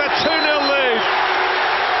luxury of a 2-0 lead.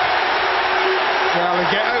 Well, he'll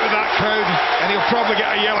get out of that crowd, and he'll probably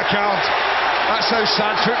get a yellow card. That's how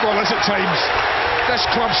sad football is at times. This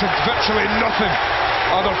club's had virtually nothing.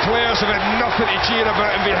 Other players have had nothing to cheer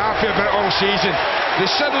about and be happy about all season. They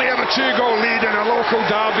suddenly have a 2-goal lead in a local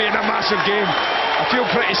derby in a massive game. I feel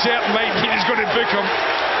pretty certain Mike Dean is going to book him.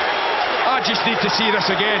 I just need to see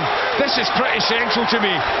this again. This is pretty central to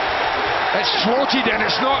me. It's floated in,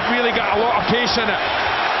 it's not really got a lot of pace in it.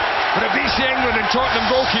 But it beats the England and Tottenham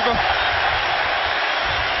goalkeeper.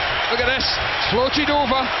 Look at this, floated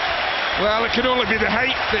over. Well, it can only be the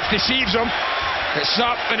height that deceives him. It's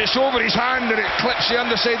up and it's over his hand and it clips the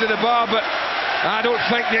underside of the bar, but I don't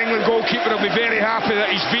think the England goalkeeper will be very happy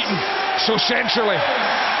that he's beaten so centrally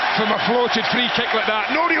from a floated free kick like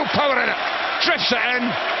that. No real power in it, drifts it in.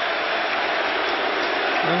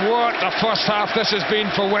 And what a first half this has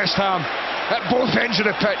been for West Ham at both ends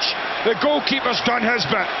of the pitch. The goalkeeper's done his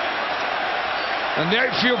bit and the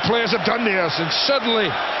outfield players have done theirs, and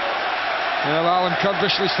suddenly, well, Alan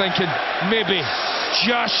Kirkishley's thinking maybe,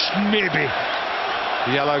 just maybe,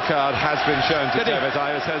 the yellow card has been shown to Tevez.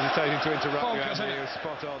 I was hesitating to interrupt you, Andy. He was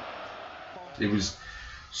spot on. It was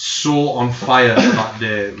so on fire that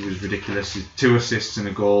day. It was ridiculous. 2 assists and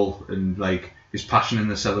a goal, and like his passion in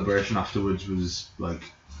the celebration afterwards was like,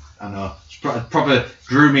 I know, proper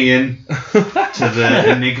drew me in to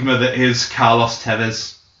the enigma that is Carlos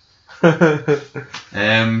Tevez.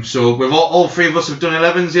 So we've all 3 of us have done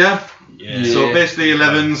 11s, yeah. So basically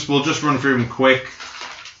 11s. We'll just run through them quick.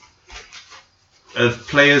 Of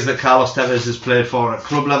players that Carlos Tevez has played for at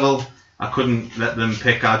club level, I couldn't let them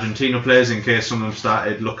pick Argentina players in case some of them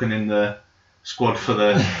started looking in the squad for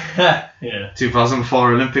the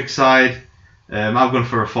 2004 Olympic side. I've gone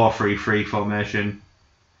for a 4-3-3 formation.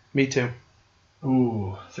 Me too.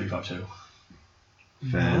 Ooh, 3-5-2.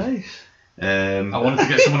 Fair. Nice. I wanted to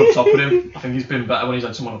get someone up top with him. I think he's been better when he's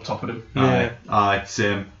had someone up top with him.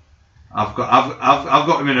 Same. I've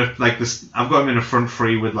got him in a like this. I've got him in a front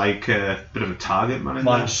 3 with like a bit of a target man.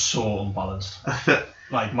 Mine's so unbalanced.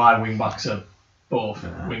 Like my wing backs are both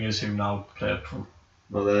wingers who now play up front.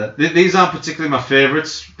 Well, these aren't particularly my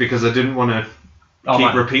favourites because I didn't want to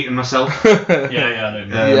keep repeating myself. Yeah, I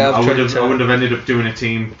know. I would have ended up doing a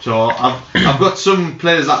team. So I've got some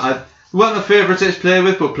players that weren't my favourites to play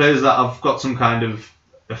with, but players that I've got some kind of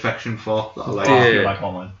affection for that I like. I feel like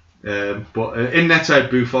all mine. But in net I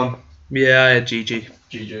had Buffon. Yeah, I had GG.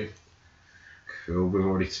 Cool, we've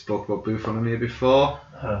already spoke about Buffon in here before.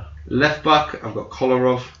 Left back, I've got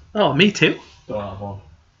Kolarov. Oh, me too. Don't have one.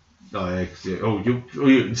 Oh, yeah,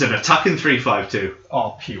 it's an attacking 3-5-2.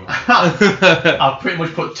 Oh, pure. I've pretty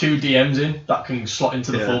much put 2 DMs in that can slot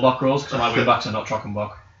into the full-back roles because my wing-backs are not tracking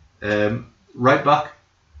back. Right back.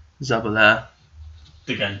 Zabaleta.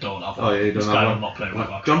 Again, don't have one. Oh, yeah, you don't this have guy one. will not play right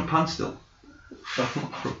back. John Panstill.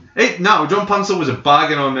 John Panstill was a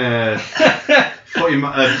bargain on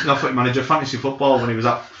fantasy football when he was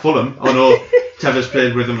at Fulham. Oh no, Tevez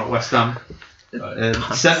played with him at West Ham.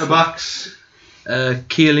 Centre backs.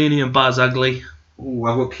 Chiellini and Barzagli. Oh,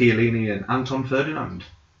 I've got Chiellini and Anton Ferdinand.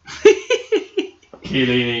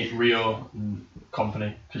 Chiellini, Rio, and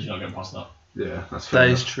company, because you're not getting past that. Yeah, that's fair.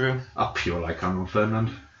 That is true. I pure like Anton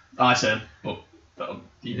Ferdinand. I said, but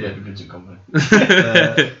he played with Vincent Company.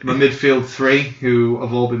 My midfield 3, who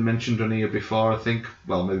have all been mentioned on here before, I think.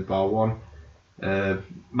 Well, maybe bar one.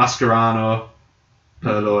 Mascherano,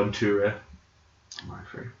 Pirlo, and Toure.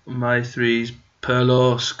 My 3's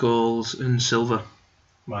Pirlo, Scholes, and Silva.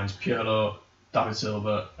 Mine's Pirlo, David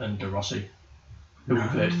Silva, and De Rossi, who we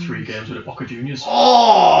played 3 games with at Boca Juniors.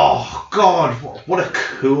 Oh God! What a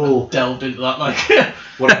cool. Delved into that, like.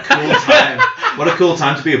 What a cool time! What a cool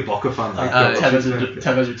time to be a Boca fan.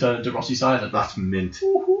 Tevez returned De Rossi signing. That's mint.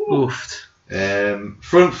 Oofed.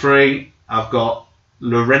 Front 3, I've got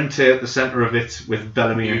Llorente at the centre of it with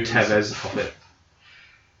Bellamy and Tevez off it.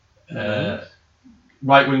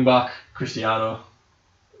 Right wing back, Cristiano.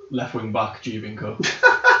 Left wing back, Giovinco.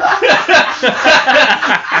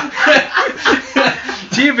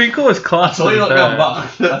 Giovinco is class. That's all you're not going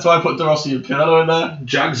back. That's why I put De Rossi and Pirlo in there.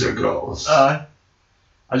 Jags are goals. I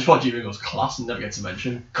just thought Giovinco's class and never gets a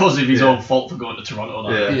mention because of his own fault for going to Toronto.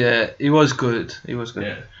 Yeah, he was good.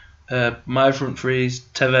 Yeah. My front 3's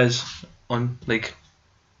Tevez on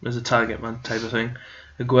as a target man type of thing.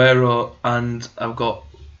 Aguero, and I've got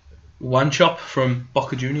One Chop from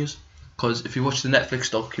Boca Juniors. Because if you watch the Netflix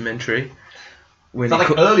documentary, is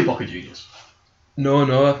that early Boca Juniors?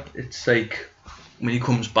 No, it's like when he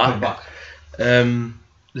comes back. They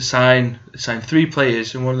sign 3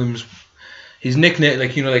 players, and one of them's his nickname,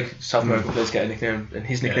 South American players get a nickname, and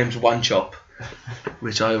his nickname's One Chop,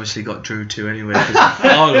 which I obviously got Drew to anyway. Because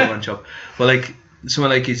I love One Chop, but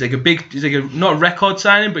someone he's like not a record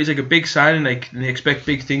signing, but he's like a big signing. And they expect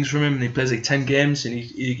big things from him, and he plays 10 games, and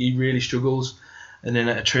he really struggles. And then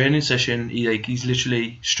at a training session, he's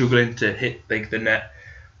literally struggling to hit the net.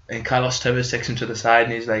 And Carlos Tevez takes him to the side,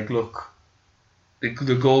 and he's like, "Look, the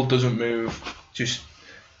goal doesn't move. Just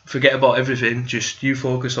forget about everything. Just you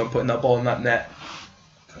focus on putting that ball in that net."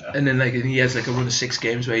 Yeah. And then he has a run of 6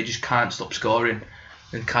 games where he just can't stop scoring.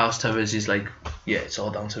 And Carlos Tevez is like, "Yeah, it's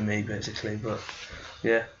all down to me, basically." But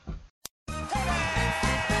yeah.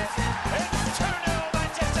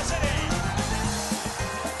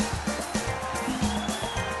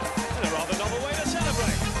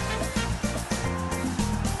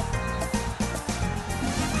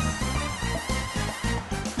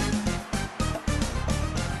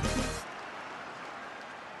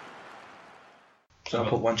 So I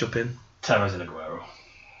put One Chop in. Tevez and Aguero.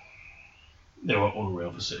 They were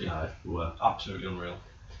unreal for City. No, they were absolutely unreal.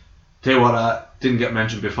 Tell you what, didn't get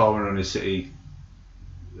mentioned before when on his City,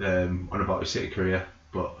 on about his City career,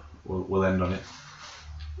 but we'll end on it.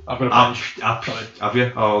 I've got a bench. Have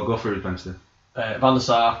you? Oh, I'll go through his bench then. Van der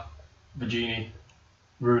Sar, Virginie,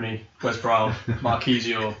 Rooney, Wes Brown,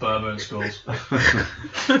 Marquisio, Burma, and Scholes.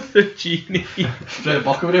 Virginie. Played a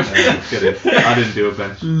Boca with him. I didn't do a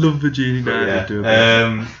bench. Love Virginie. No, I didn't do a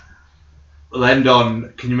bench. We'll end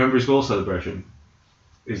on. Can you remember his goal celebration?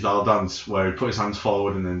 His little dance where he put his hands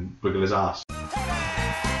forward and then wiggle his ass.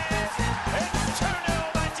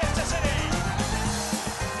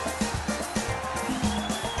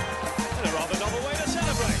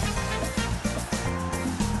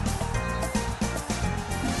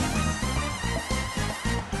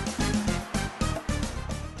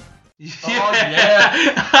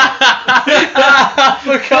 I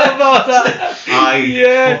forgot about that. I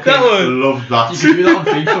love that. You can do that on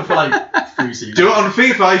FIFA for 3 seasons. Do it on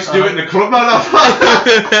FIFA. I used to do it in the club, man.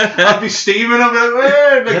 I'd be steaming.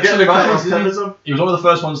 I'd be getting the back. He was one of the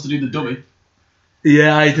first ones to do the dummy.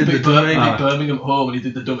 Yeah, I did the dummy. He did Birmingham at home and he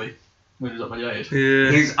did the dummy when he was at Man United.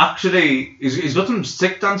 Yeah. He's got some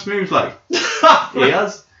sick dance moves. He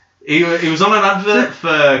has. He was on an advert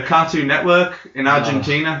for Cartoon Network in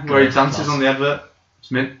Argentina where he dances on the advert.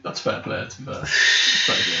 Smith. That's fair play. To be fair.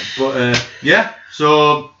 Fair game. But yeah,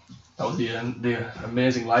 so That was the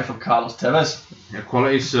amazing life of Carlos Tevez. yeah,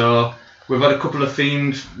 quality. So we've had a couple of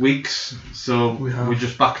themed weeks. So we're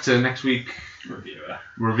just back to next week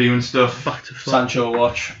reviewing stuff. Back to fun. Sancho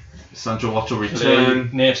watch. Sancho watch will return.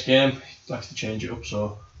 Nate's game. He likes to change it up,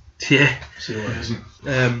 so Yeah. see what it is.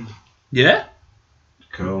 Yeah.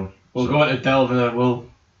 Cool. We'll go into delve and we'll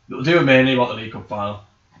do it mainly about the League Cup final.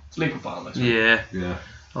 It's League Cup final next week. Yeah. Yeah.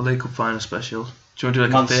 A League Cup final special. Do you want to do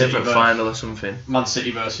like Man a favourite City, final or something? Man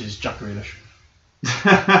City versus Jack Grealish.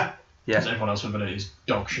 Yeah. Because everyone else in the minute is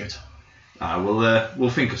dog shit. We'll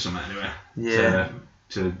think of something anyway. Yeah.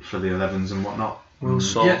 For the 11s and whatnot. We'll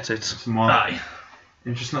sort it. Some more Aye.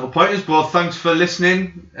 interesting little pointers. But thanks for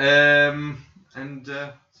listening. And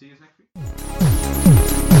see you next week.